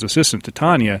assistant, to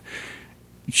Tanya.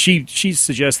 She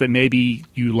suggests that maybe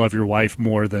you love your wife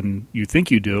more than you think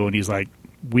you do, and he's like,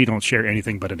 we don't share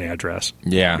anything but an address.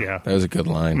 Yeah. That was a good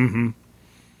line. Mm-hmm.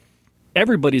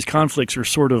 Everybody's conflicts are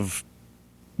sort of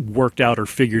worked out or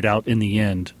figured out in the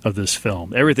end of this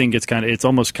film. Everything gets it's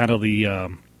almost kind of the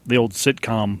old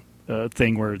sitcom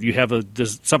thing where you have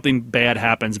something bad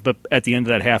happens, but at the end of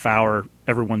that half hour,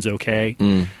 everyone's okay.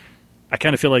 I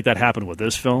kind of feel like that happened with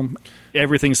this film.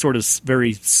 Everything's sort of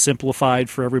very simplified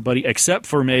for everybody, except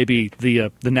for maybe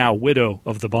the now widow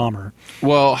of the bomber.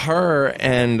 Well, her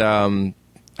and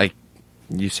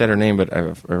you said her name, but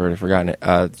I've already forgotten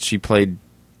it. She played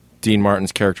Dean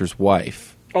Martin's character's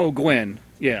wife. Oh, Gwen.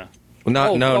 Yeah. Well,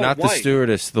 not the wife.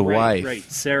 Stewardess, the wife. Right,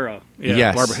 Sarah. Yeah,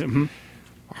 yes. Barbara. Mm-hmm.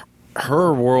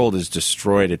 Her world is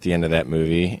destroyed at the end of that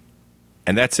movie.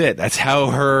 And that's it. That's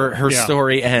how her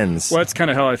story ends. Well, that's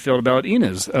kind of how I felt about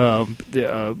Ina's.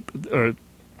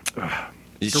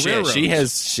 She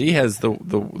has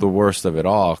the worst of it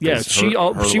all. Yeah,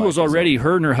 she was already,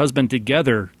 her and her husband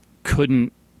together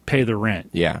couldn't pay the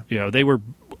rent. Yeah. They were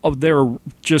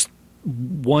just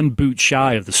one boot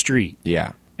shy of the street.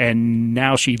 Yeah. And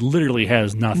now she literally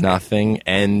has nothing. Nothing,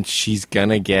 and she's going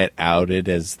to get outed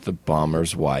as the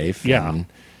bomber's wife. Yeah. And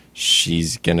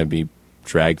she's going to be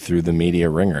dragged through the media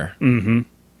ringer. Mm-hmm.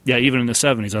 Yeah, even in the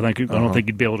 70s, I don't think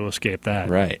you'd be able to escape that.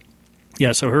 Right.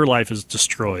 Yeah, so her life is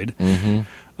destroyed.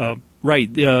 Mm-hmm. Right.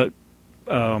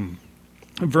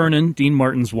 Vernon, Dean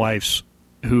Martin's wife,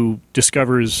 who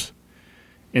discovers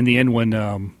in the end when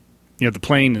the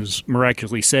plane is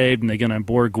miraculously saved and they get on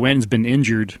board, Gwen's been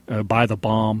injured by the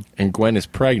bomb. And Gwen is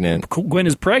pregnant. Gwen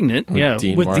is pregnant, with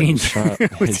Dean's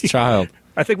his child.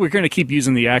 I think we're going to keep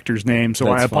using the actor's name, so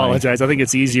That's I apologize. fine. I think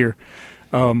it's easier.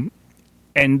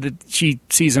 And she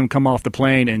sees him come off the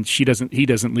plane, and he doesn't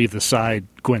leave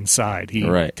Gwen's side.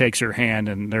 He takes her hand,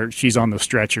 and she's on the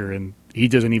stretcher, and he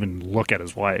doesn't even look at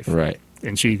his wife. Right.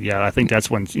 And I think that's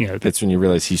when that's when you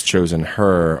realize he's chosen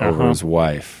her over his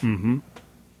wife. Mm-hmm.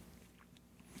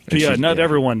 So not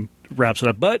everyone wraps it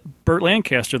up. But Burt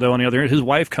Lancaster, though, on the other hand, his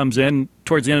wife comes in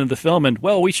towards the end of the film, and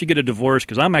we should get a divorce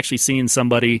because I'm actually seeing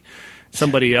somebody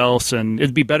else, and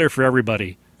it'd be better for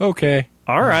everybody. Okay.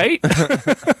 All right.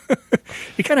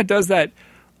 He kind of does that.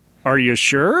 Are you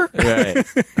sure? Right.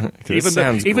 even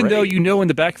though in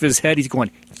the back of his head he's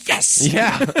going, yes.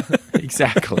 Yeah.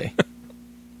 Exactly.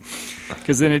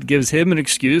 Because then it gives him an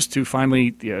excuse to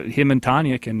finally, him and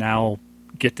Tanya can now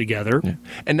get together. Yeah.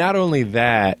 And not only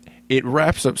that, it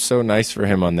wraps up so nice for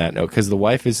him on that note because the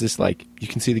wife is just like, you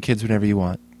can see the kids whenever you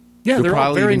want. Yeah, You'll they're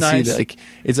all very nice.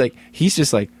 It's like he's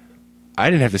just like, I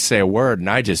didn't have to say a word, and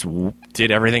I just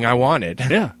did everything I wanted.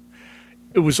 Yeah.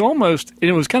 It was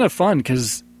kind of fun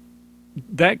because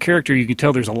that character, you can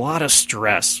tell there's a lot of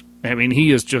stress. I mean,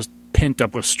 he is just pent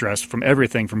up with stress from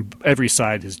everything, from every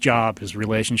side, his job, his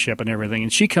relationship, and everything.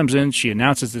 And she comes in, she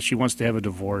announces that she wants to have a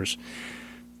divorce.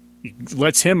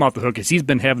 Lets him off the hook because he's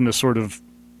been having this sort of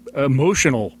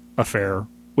emotional affair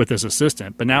with his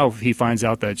assistant. But now he finds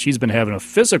out that she's been having a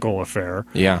physical affair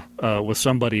with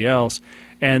somebody else.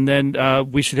 And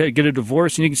then we should get a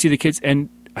divorce, and you can see the kids. And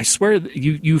I swear,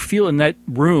 you feel in that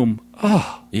room,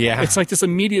 it's like this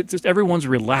immediate, just everyone's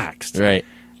relaxed. Right.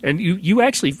 And you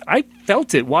actually, I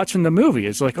felt it watching the movie.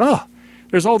 It's like,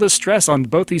 there's all this stress on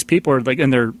both these people,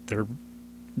 and they're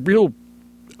real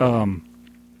kind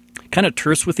of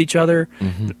terse with each other.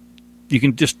 Mm-hmm. You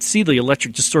can just see the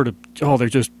electric just sort of, they're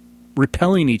just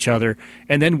repelling each other.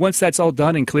 And then once that's all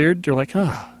done and cleared, they're like,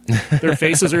 their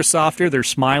faces are softer. They're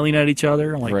smiling at each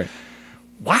other. I'm like,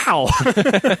 wow.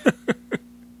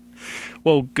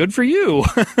 Well, good for you,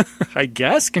 I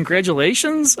guess.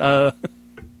 Congratulations. The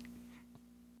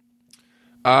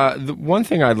one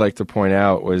thing I'd like to point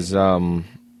out was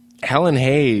Helen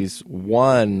Hayes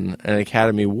won an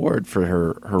Academy Award for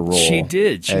her role. She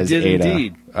did. She did Ada,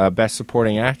 indeed. Best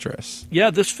Supporting Actress.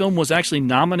 Yeah, this film was actually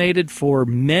nominated for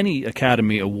many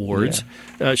Academy Awards.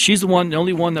 Yeah. She's the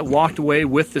only one that walked away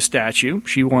with the statue.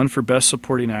 She won for Best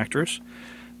Supporting Actress.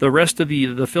 The rest of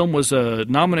the film was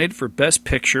nominated for Best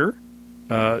Picture.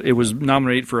 It was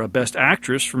nominated for a Best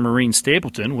Actress for Maureen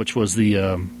Stapleton, which was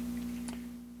the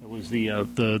was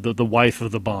the wife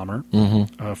of the bomber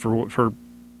for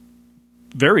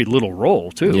very little role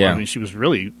too. Yeah. I mean, she was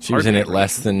in it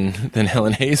less than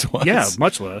Helen Hayes was. Yeah,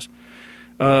 much less.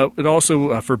 It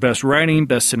also for best writing,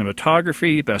 best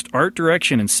cinematography, best art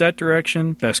direction and set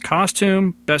direction, best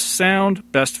costume, best sound,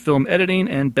 best film editing,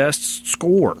 and best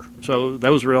score. So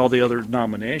those were all the other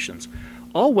nominations.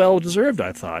 All well deserved,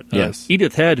 I thought. Yes.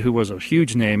 Edith Head, who was a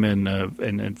huge name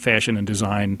in fashion and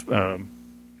design,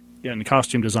 and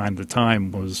costume design at the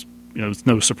time, was it's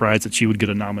no surprise that she would get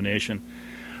a nomination.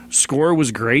 Score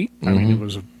was great. I mean, it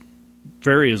was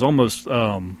almost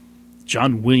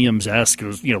John Williams-esque. It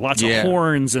was lots of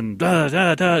horns and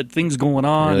things going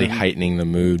on, really heightening the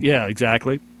mood. Yeah,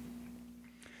 exactly.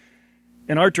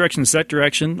 And art direction, set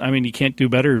direction, I mean, you can't do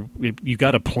better. You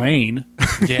got a plane.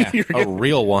 Yeah, a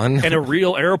real one. And a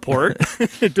real airport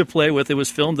to play with. It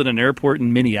was filmed at an airport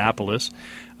in Minneapolis.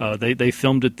 They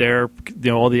filmed it there,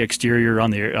 all the exterior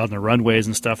on the runways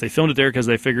and stuff. They filmed it there because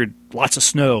they figured lots of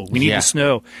snow. We need the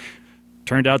snow.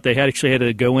 Turned out they actually had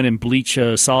to go in and bleach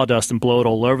sawdust and blow it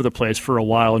all over the place for a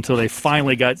while until they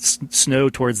finally got snow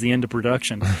towards the end of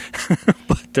production.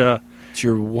 But it's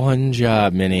your one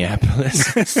job, Minneapolis.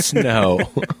 Snow.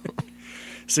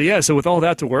 So with all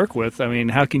that to work with, I mean,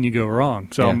 how can you go wrong?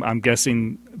 So I'm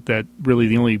guessing that really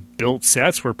the only built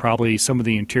sets were probably some of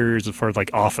the interiors as far as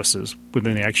like offices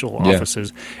within the actual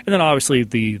offices. And then obviously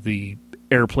the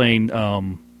airplane,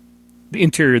 the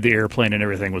interior of the airplane and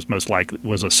everything was most likely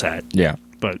was a set. Yeah.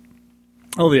 But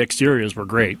all the exteriors were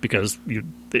great because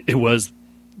it was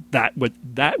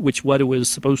what it was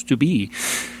supposed to be.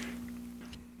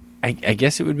 I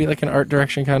guess it would be like an art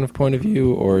direction kind of point of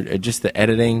view, or just the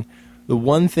editing. The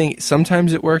one thing,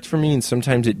 sometimes it worked for me and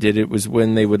sometimes it did. It was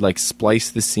when they would like splice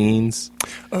the scenes.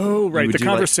 Oh, right, the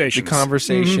conversations. The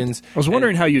conversations. I was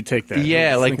wondering how you'd take that.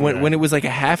 Yeah, like when it was like a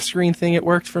half screen thing, it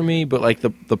worked for me. But like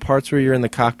the parts where you're in the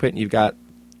cockpit and you've got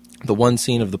the one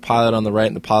scene of the pilot on the right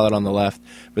and the pilot on the left,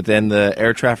 but then the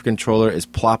air traffic controller is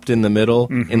plopped in the middle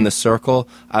in the circle.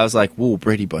 I was like, "Whoa,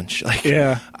 Brady Bunch!" Like,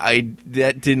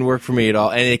 that didn't work for me at all,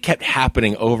 and it kept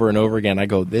happening over and over again. I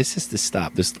go, "This has to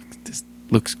stop. This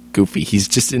looks goofy." He's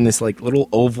just in this like little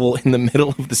oval in the middle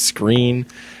of the screen.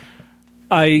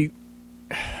 I'm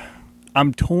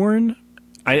torn.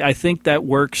 I think that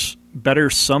works better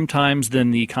sometimes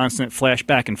than the constant flash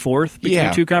back and forth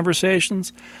between two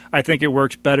conversations. I think it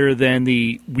works better than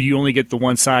you only get the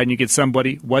one side and you get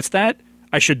somebody, "What's that?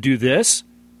 I should do this.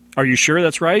 Are you sure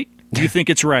that's right? Do you think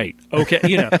it's right?"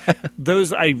 Okay,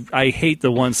 those I hate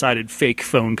the one-sided fake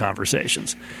phone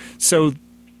conversations. So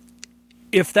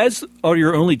if that's all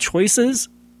your only choices,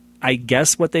 I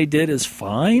guess what they did is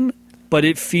fine, but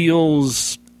it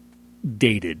feels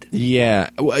dated. Yeah.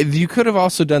 You could have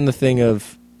also done the thing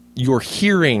of you're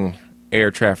hearing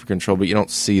air traffic control, but you don't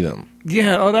see them.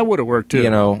 Yeah, that would have worked too.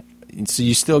 So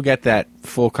you still get that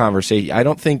full conversation. I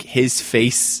don't think his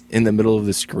face in the middle of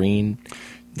the screen.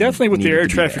 Definitely with the air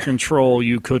traffic control,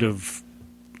 you could have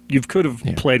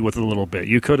played with it a little bit.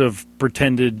 You could have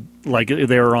pretended like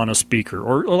they were on a speaker,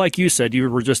 or like you said, you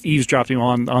were just eavesdropping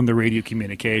on the radio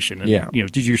communication. And, you're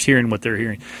just hearing what they're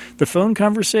hearing. The phone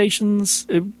conversations,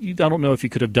 I don't know if you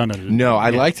could have done it. No, I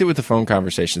liked it with the phone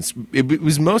conversations. It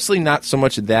was mostly not so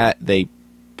much that they,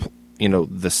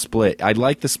 the split. I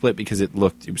liked the split because it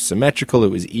was symmetrical. It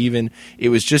was even. It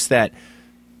was just that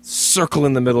circle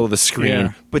in the middle of the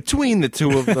screen between the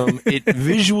two of them. It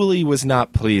visually was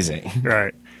not pleasing.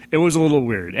 Right. It was a little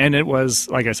weird, and it was,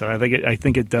 like I said, I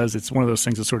think it does. It's one of those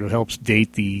things that sort of helps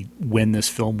date the when this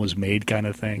film was made kind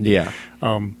of thing. Yeah.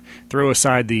 Throw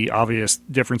aside the obvious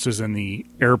differences in the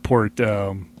airport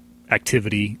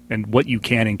activity and what you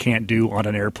can and can't do on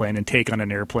an airplane and take on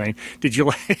an airplane. Did you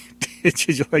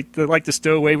like the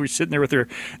stowaway? We're sitting there with their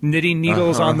knitting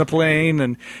needles on the plane,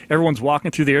 and everyone's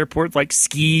walking through the airport like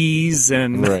skis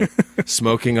and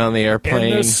smoking on the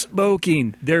airplane. And the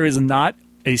smoking. There is not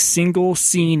a single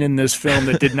scene in this film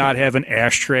that did not have an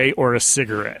ashtray or a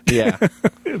cigarette. Yeah.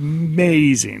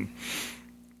 Amazing.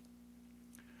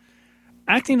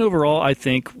 Acting overall, I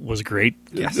think, was great.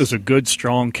 Yes. It was a good,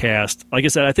 strong cast. Like I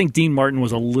said, I think Dean Martin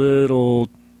was a little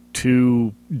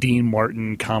too Dean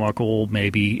Martin comical,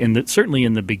 maybe, certainly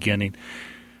in the beginning.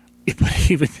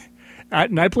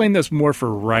 I blame this more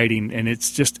for writing, and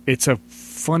it's a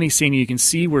funny scene. You can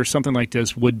see where something like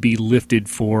this would be lifted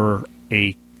for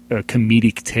a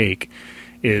comedic take.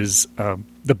 Is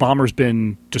the bomber's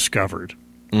been discovered,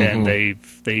 and they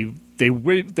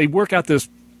work out this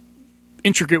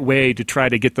intricate way to try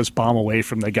to get this bomb away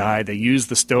from the guy. They use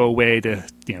the stowaway to,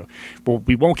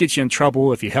 we won't get you in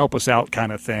trouble if you help us out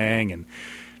kind of thing. And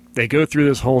they go through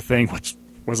this whole thing, which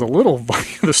was a little.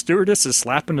 The stewardess is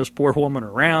slapping this poor woman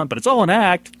around, but it's all an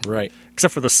act, Right.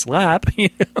 except for the slap.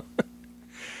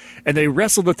 And they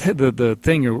wrestle the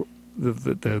thing.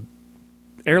 The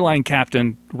airline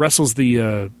captain wrestles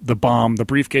the bomb, the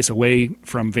briefcase, away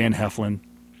from Van Heflin.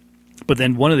 But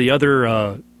then one of the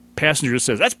other passengers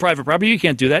says, "That's private property. You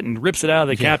can't do that," and rips it out of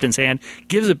the captain's hand.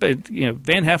 Gives it.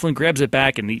 Van Heflin grabs it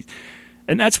back, and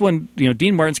that's when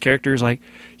Dean Martin's character is like,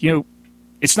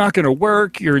 it's not going to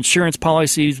work. Your insurance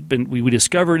policy's been. We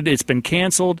discovered it's been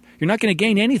canceled. You're not going to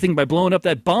gain anything by blowing up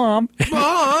that bomb.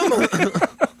 Mom!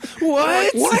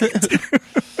 What?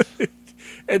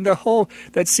 And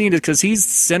that scene is because he's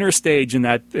center stage in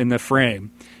the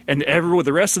frame, and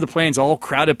the rest of the plane's all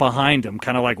crowded behind him,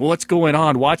 kind of like, well, what's going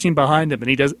on? Watching behind him, and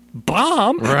he does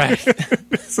bomb. Right.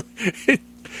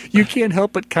 You can't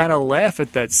help but kind of laugh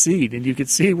at that scene, and you could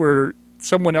see where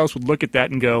someone else would look at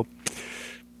that and go,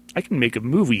 I can make a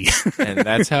movie. And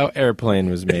that's how Airplane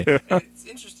was made. It's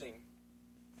interesting.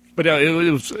 But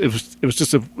it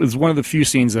was one of the few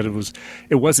scenes that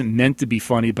it wasn't meant to be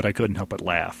funny, but I couldn't help but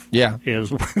laugh. Yeah. It was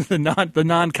the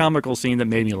non-comical scene that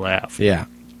made me laugh. Yeah.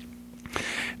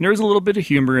 And there was a little bit of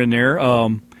humor in there.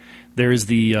 There's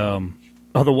the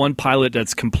one pilot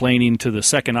that's complaining to the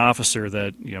second officer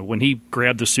that when he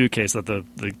grabbed the suitcase that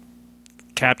the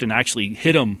captain actually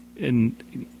hit him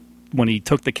when he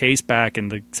took the case back, and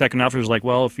the second officer was like,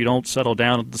 well, if you don't settle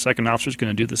down, the second officer's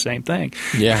going to do the same thing.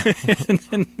 Yeah. And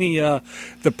then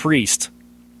the priest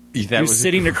who's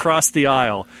sitting across the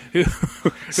aisle, who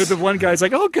the one guy's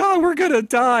like, oh God, we're going to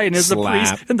die. And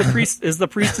the priest is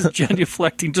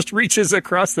genuflecting, just reaches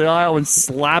across the aisle and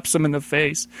slaps him in the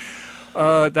face.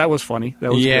 That was funny.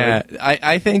 That was good.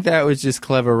 I think that was just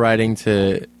clever writing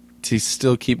to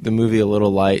still keep the movie a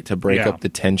little light, to break up the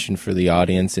tension for the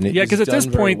audience. And because at this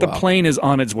point, the plane is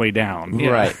on its way down. Yeah.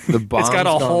 Right. The bomb's it's got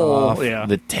a hole. Off. Yeah.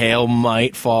 The tail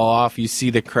might fall off. You see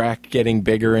the crack getting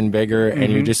bigger and bigger,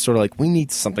 and you're just sort of like, we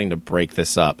need something to break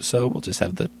this up. So we'll just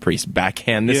have the priest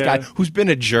backhand this guy who's been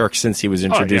a jerk since he was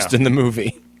introduced in the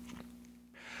movie.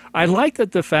 I like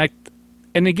that the fact,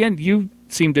 and again, you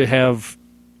seem to have...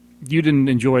 You didn't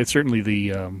enjoy certainly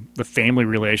the family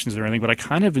relations or anything, but I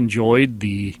kind of enjoyed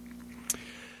the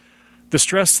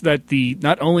stress that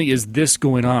not only is this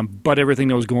going on, but everything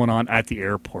that was going on at the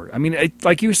airport. I mean,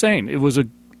 like you were saying,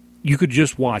 you could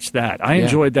just watch that. I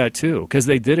enjoyed that too, because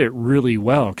they did it really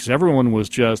well. Because everyone was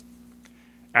just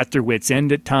at their wits'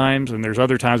 end at times, and there's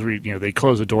other times where they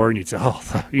close the door and you'd say,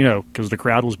 because the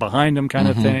crowd was behind them, kind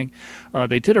of thing.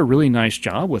 They did a really nice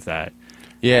job with that.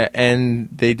 Yeah, and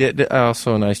they did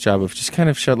also a nice job of just kind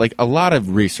of showing, like, a lot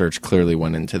of research clearly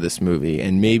went into this movie,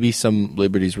 and maybe some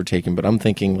liberties were taken, but I'm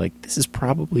thinking, like, this is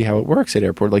probably how it works at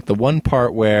airport. Like, the one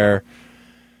part where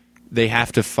they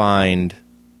have to find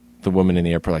the woman in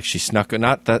the airport, like, she snuck,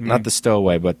 not the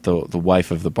stowaway, but the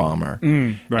wife of the bomber.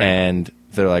 Right. And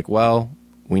they're like, well,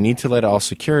 we need to let all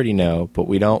security know, but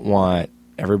we don't want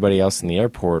everybody else in the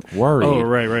airport worried. Oh,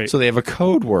 right. So they have a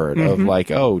code word of,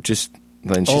 like, just...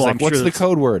 Then she's like, what's the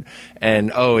code word?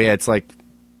 And, it's like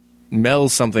Mel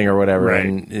something or whatever. Right.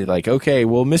 And like, okay,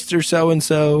 well, Mr.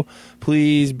 So-and-so,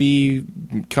 please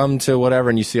come to whatever.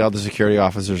 And you see all the security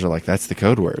officers are like, that's the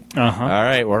code word. Uh-huh. All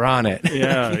right, we're on it.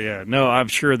 Yeah. No, I'm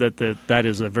sure that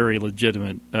is a very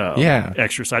legitimate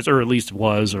exercise, or at least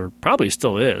was, or probably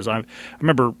still is. I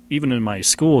remember even in my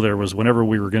school there was, whenever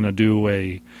we were going to do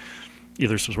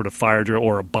either some sort of fire drill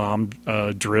or a bomb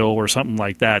drill or something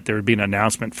like that, there would be an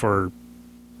announcement for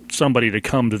somebody to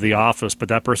come to the office, but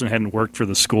that person hadn't worked for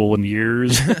the school in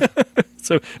years.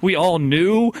 So we all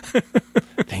knew.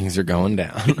 Things are going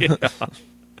down. Yeah.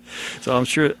 So I'm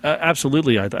sure,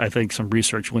 absolutely, I think some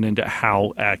research went into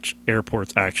how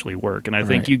airports actually work, and I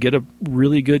think you get a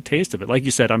really good taste of it. Like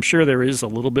you said, I'm sure there is a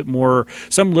little bit more,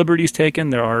 some liberties taken.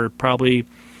 There are probably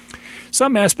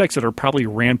some aspects that are probably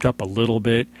ramped up a little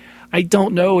bit. I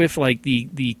don't know if, like,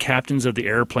 the captains of the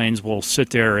airplanes will sit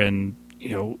there and,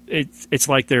 it's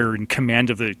like they're in command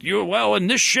of in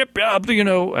this ship,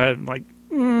 I'm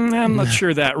not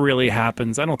sure that really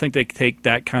happens. I don't think they take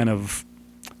that kind of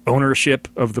ownership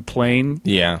of the plane.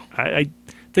 Yeah. I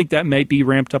think that might be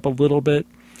ramped up a little bit.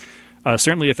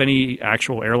 Certainly, if any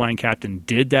actual airline captain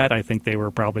did that, I think they were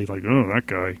probably like, oh, that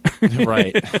guy.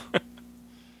 Right.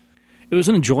 It was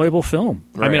an enjoyable film.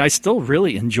 Right. I mean, I still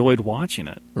really enjoyed watching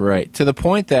it. Right. To the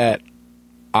point that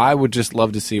I would just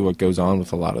love to see what goes on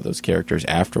with a lot of those characters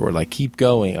afterward. Like, keep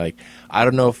going. Like, I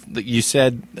don't know if you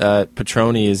said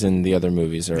Petroni is in the other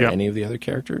movies. Are any of the other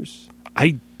characters?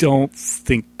 I don't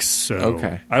think so.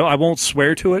 Okay. I won't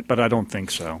swear to it, but I don't think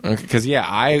so. Because,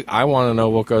 I want to know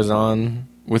what goes on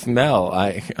with Mel.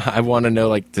 I want to know,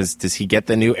 like, does he get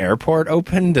the new airport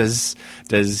open? Does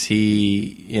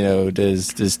he,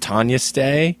 does Tanya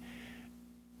stay?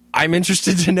 I'm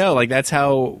interested to know. Like, that's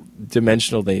how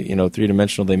dimensional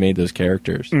three-dimensional they made those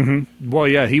characters. Mm-hmm. Well,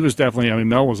 yeah, he was definitely. I mean,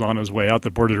 Mel was on his way out.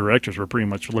 The board of directors were pretty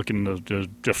much looking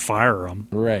to fire him.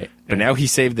 Right, but now he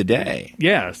saved the day.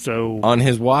 Yeah, so on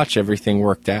his watch, everything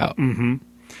worked out. Mm-hmm.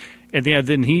 And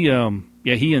then he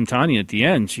and Tanya at the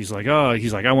end. He's like,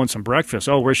 I want some breakfast.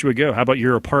 Oh, where should we go? How about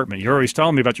your apartment? You're always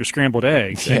telling me about your scrambled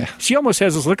eggs. Yeah. And she almost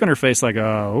has this look on her face, like,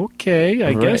 oh, okay,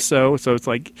 I guess so. So it's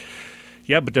like.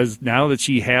 Yeah, but now that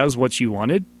she has what she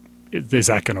wanted, is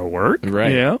that going to work?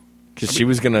 Right. Yeah. Because she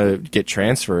was going to get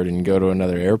transferred and go to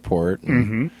another airport.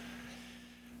 Mm-hmm.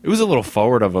 It was a little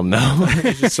forward of him, though. It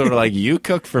was just sort of like, you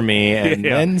cook for me and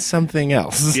then something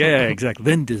else. Yeah, exactly.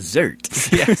 Then dessert.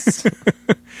 Yes.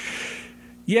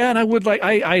 Yeah, and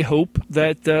I hope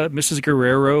that Mrs.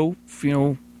 Guerrero,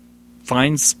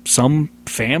 finds some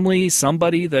family,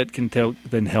 somebody that can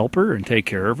then help her and take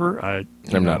care of her.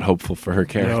 I'm not hopeful for her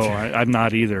character. No, I'm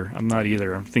not either.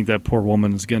 I think that poor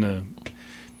woman is going to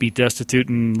be destitute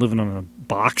and living on a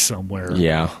box somewhere.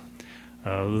 Yeah.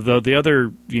 The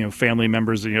other family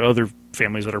members, other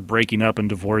families that are breaking up and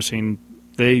divorcing,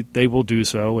 they will do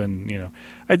so. And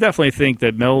I definitely think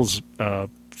that Mel's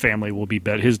family will be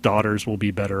better. His daughters will be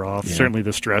better off. Yeah. Certainly,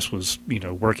 the stress was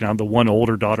working on. The one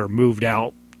older daughter moved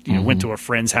out. Went to a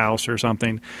friend's house or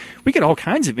something. We get all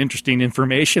kinds of interesting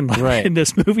information in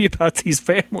this movie about these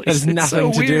families. It has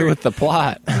nothing to do with the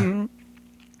plot. Mm-hmm.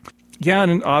 Yeah,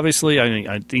 and obviously,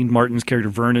 Dean Martin's character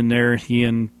Vernon there, he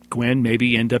and Gwen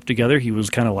maybe end up together. He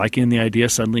was kind of liking the idea.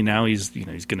 Suddenly now he's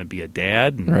going to be a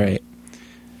dad. And right.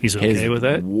 He's okay His with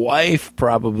that. Wife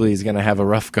probably is going to have a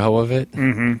rough go of it.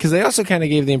 Because they also kind of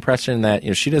gave the impression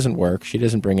that she doesn't work, she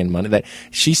doesn't bring in money, that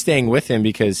she's staying with him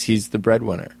because he's the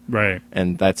breadwinner. Right.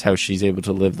 And that's how she's able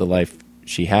to live the life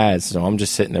she has. So I'm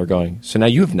just sitting there going, so now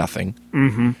you have nothing.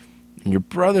 Mm-hmm. And your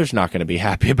brother's not going to be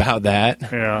happy about that.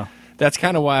 Yeah. That's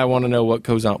kind of why I want to know what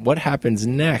goes on. What happens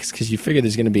next? Because you figure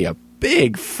there's going to be a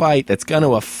big fight that's going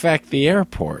to affect the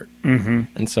airport. Mm-hmm.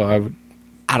 And so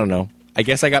I don't know. I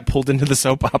guess I got pulled into the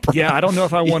soap opera. Yeah, I don't know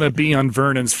if I want to be on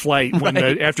Vernon's flight when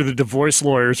after the divorce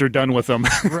lawyers are done with them.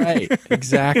 Right,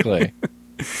 exactly.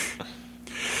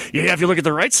 Yeah, if you look at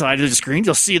the right side of the screen,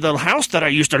 you'll see the house that I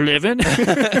used to live in.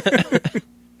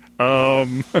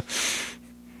 Boom!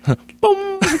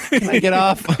 Can I get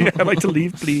off? Yeah, I'd like to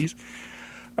leave, please.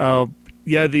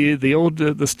 Yeah, the old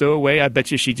the stowaway. I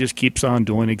bet you she just keeps on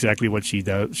doing exactly what she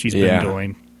does. She's been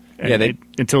doing.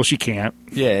 Until she can't.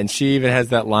 Yeah, and she even has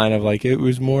that line of like, it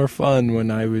was more fun when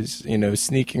I was,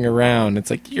 sneaking around. It's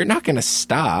like, you're not going to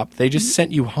stop. They just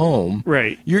sent you home.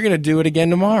 Right. You're going to do it again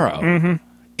tomorrow. Mm-hmm.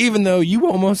 Even though you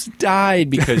almost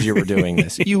died because you were doing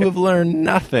this. You have learned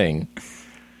nothing.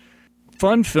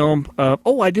 Fun film.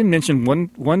 I didn't mention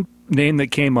one name that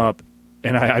came up.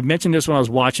 And I mentioned this when I was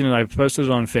watching it. I posted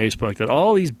it on Facebook that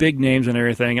all these big names and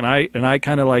everything. And I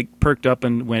kind of like perked up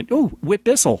and went, oh, Whit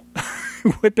Bissell.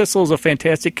 Whit Bissell is a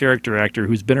fantastic character actor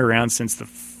who's been around since the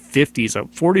 40s or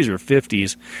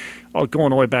 50s, going all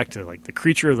the way back to like The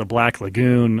Creature of the Black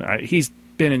Lagoon. He's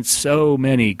been in so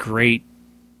many great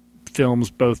films,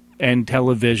 both and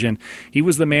television. He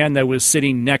was the man that was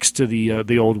sitting next to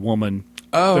the old woman.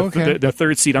 Oh, okay. The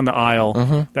third seat on the aisle.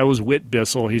 Uh-huh. That was Whit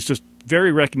Bissell. He's just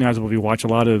very recognizable if you watch a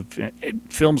lot of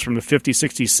films from the 50s,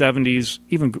 60s, 70s,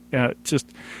 even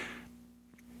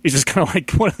he's just kind of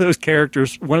like one of those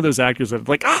characters, one of those actors that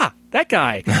like, that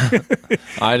guy.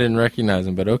 I didn't recognize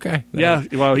him, but okay. Yeah,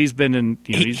 well, he's been in...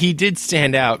 he did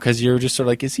stand out because you're just sort of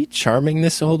like, is he charming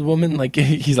this old woman? Like,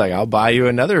 he's like, I'll buy you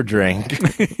another drink.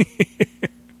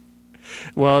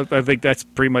 Well, I think that's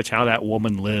pretty much how that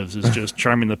woman lives, is just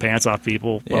charming the pants off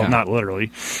people. Well, not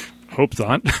literally. Hope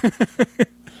not.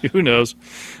 Who knows?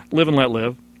 Live and let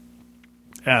live.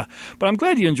 Yeah, but I'm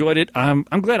glad you enjoyed it. I'm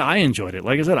glad I enjoyed it.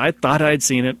 Like I said, I thought I'd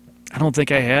seen it. I don't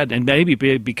think I had. And maybe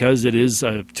because it is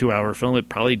a 2-hour film, it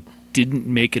probably didn't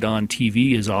make it on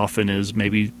TV as often as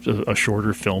maybe a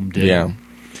shorter film did. Yeah.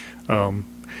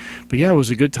 But yeah, it was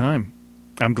a good time.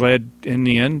 I'm glad in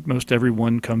the end most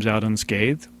everyone comes out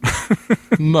unscathed.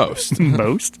 Most.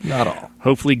 Not all.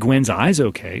 Hopefully Gwen's eye's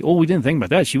okay. Oh, we didn't think about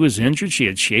that. She was injured. She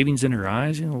had shavings in her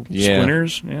eyes,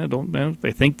 splinters. Yeah, don't know.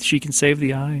 They think she can save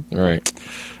the eye. Right.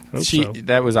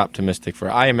 That was optimistic for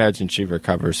her. I imagine she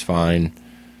recovers fine.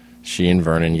 She and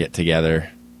Vernon get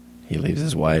together. He leaves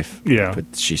his wife. Yeah.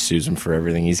 But she sues him for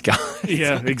everything he's got.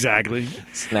 Yeah, exactly.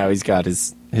 So now he's got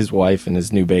his wife and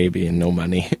his new baby and no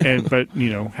money. But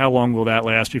how long will that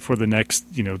last before the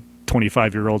next,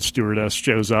 25-year-old stewardess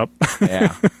shows up?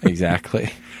 Yeah,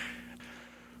 exactly.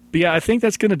 But yeah, I think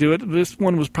that's going to do it. This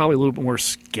one was probably a little bit more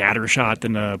scattershot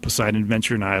than Poseidon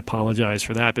Adventure, and I apologize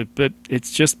for that. But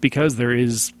it's just because there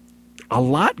is a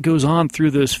lot goes on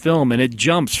through this film, and it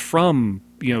jumps from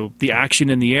the action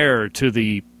in the air to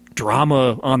the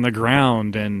drama on the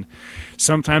ground, and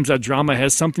sometimes that drama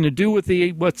has something to do with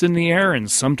what's in the air,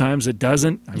 and sometimes it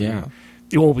doesn't.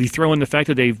 We'll be throwing the fact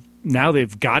that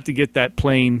they've got to get that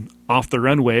plane off the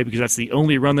runway because that's the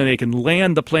only run that they can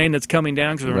land the plane that's coming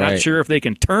down because they're not sure if they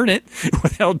can turn it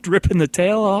without ripping the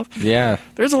tail off. Yeah.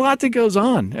 There's a lot that goes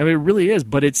on. I mean, it really is,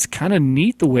 but it's kind of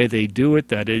neat the way they do it,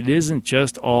 that it isn't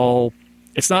just all...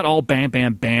 It's not all bam,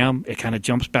 bam, bam. It kind of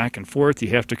jumps back and forth. You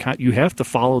have to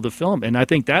follow the film, and I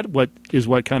think that what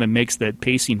kind of makes that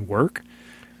pacing work,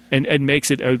 and makes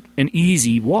it an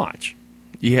easy watch.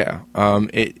 Yeah.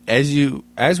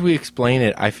 As we explain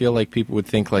it, I feel like people would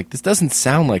think like this doesn't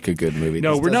sound like a good movie.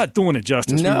 No, we're not doing it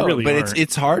justice. No, we really but aren't.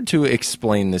 it's hard to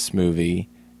explain this movie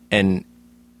and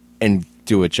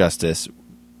do it justice.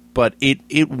 But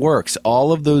it works.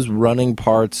 All of those running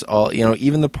parts,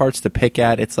 even the parts to pick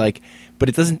at, it's like, but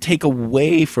it doesn't take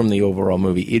away from the overall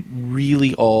movie. It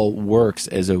really all works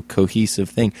as a cohesive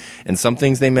thing. And some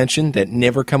things they mentioned that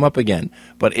never come up again.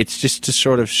 But it's just to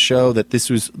sort of show that this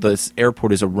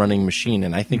airport is a running machine.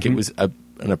 And I think it was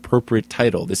an appropriate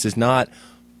title. This is not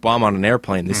Bomb on an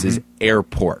Airplane. This is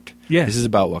Airport. Yeah. This is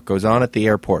about what goes on at the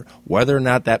airport. Whether or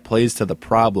not that plays to the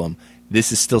problem,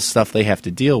 this is still stuff they have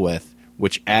to deal with,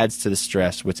 which adds to the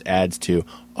stress, which adds to,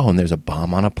 and there's a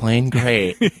bomb on a plane?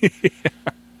 Great.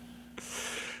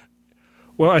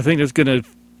 Well, I think that's going to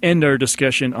end our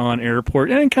discussion on Airport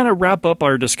and kind of wrap up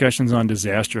our discussions on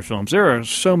disaster films. There are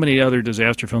so many other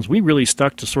disaster films. We really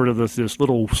stuck to sort of this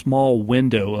little small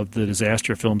window of the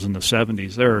disaster films in the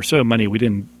 70s. There are so many we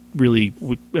didn't really,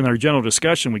 in our general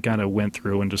discussion, we kind of went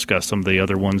through and discussed some of the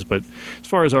other ones. But as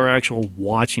far as our actual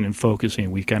watching and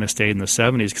focusing, we kind of stayed in the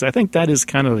 70s because I think that is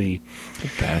kind of the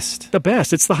best. The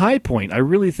best. It's the high point. I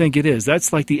really think it is.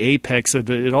 That's like the apex of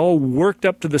it. It all worked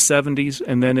up to the 70s,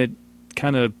 and then it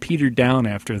kind of petered down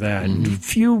after that. A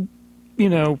few, the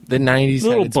 90s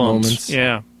little had its bumps. moments.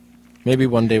 Yeah. Maybe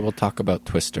one day we'll talk about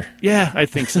Twister. Yeah, I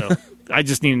think so. I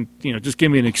just need, just give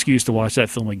me an excuse to watch that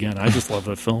film again. I just love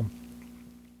that film.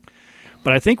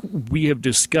 But I think we have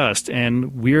discussed,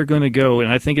 and we're going to go,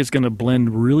 and I think it's going to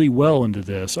blend really well into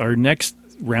this. Our next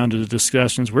round of the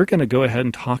discussions, we're going to go ahead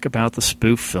and talk about the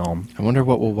spoof film. I wonder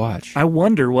what we'll watch. I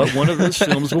wonder what one of those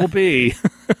films will be.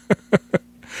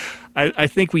 I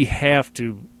think we have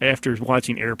to, after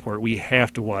watching Airport, we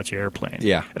have to watch Airplane.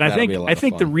 Yeah, and I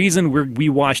think the reason we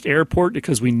watched Airport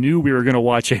because we knew we were going to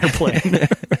watch Airplane.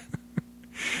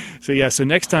 So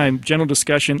next time, general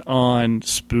discussion on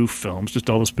spoof films, just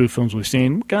all the spoof films we've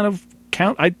seen. Kind of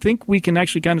count. I think we can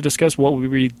actually kind of discuss what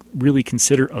we really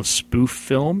consider a spoof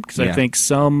film because I think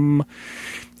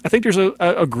there's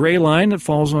a gray line that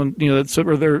falls on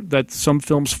that some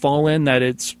films fall in that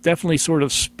it's definitely sort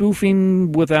of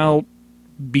spoofing without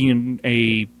being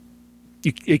you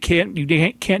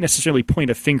can't necessarily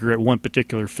point a finger at one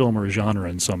particular film or genre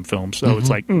in some films. So it's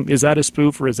like, is that a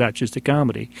spoof or is that just a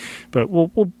comedy? But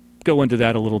we'll go into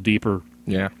that a little deeper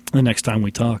the next time we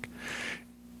talk.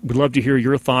 We'd love to hear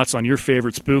your thoughts on your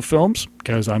favorite spoof films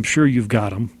because I'm sure you've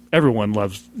got them. Everyone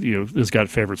has got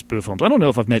favorite spoof films. I don't know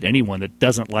if I've met anyone that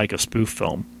doesn't like a spoof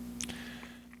film.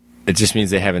 It just means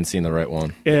they haven't seen the right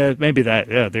one. Yeah, maybe that.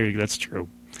 Yeah, that's true.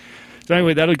 So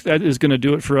anyway, that is going to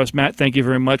do it for us. Matt, thank you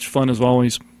very much. Fun as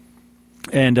always.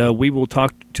 And we will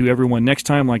talk to everyone next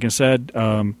time. Like I said,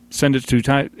 send it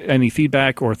to any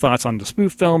feedback or thoughts on the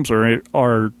spoof films or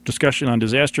our discussion on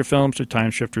disaster films to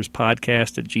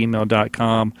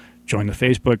timeshifterspodcast@gmail.com. Join the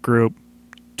Facebook group.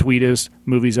 Tweet us,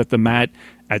 Movies at the Mat,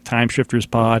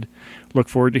 @TimeshiftersPod. Look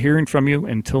forward to hearing from you.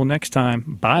 Until next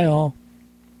time, bye all.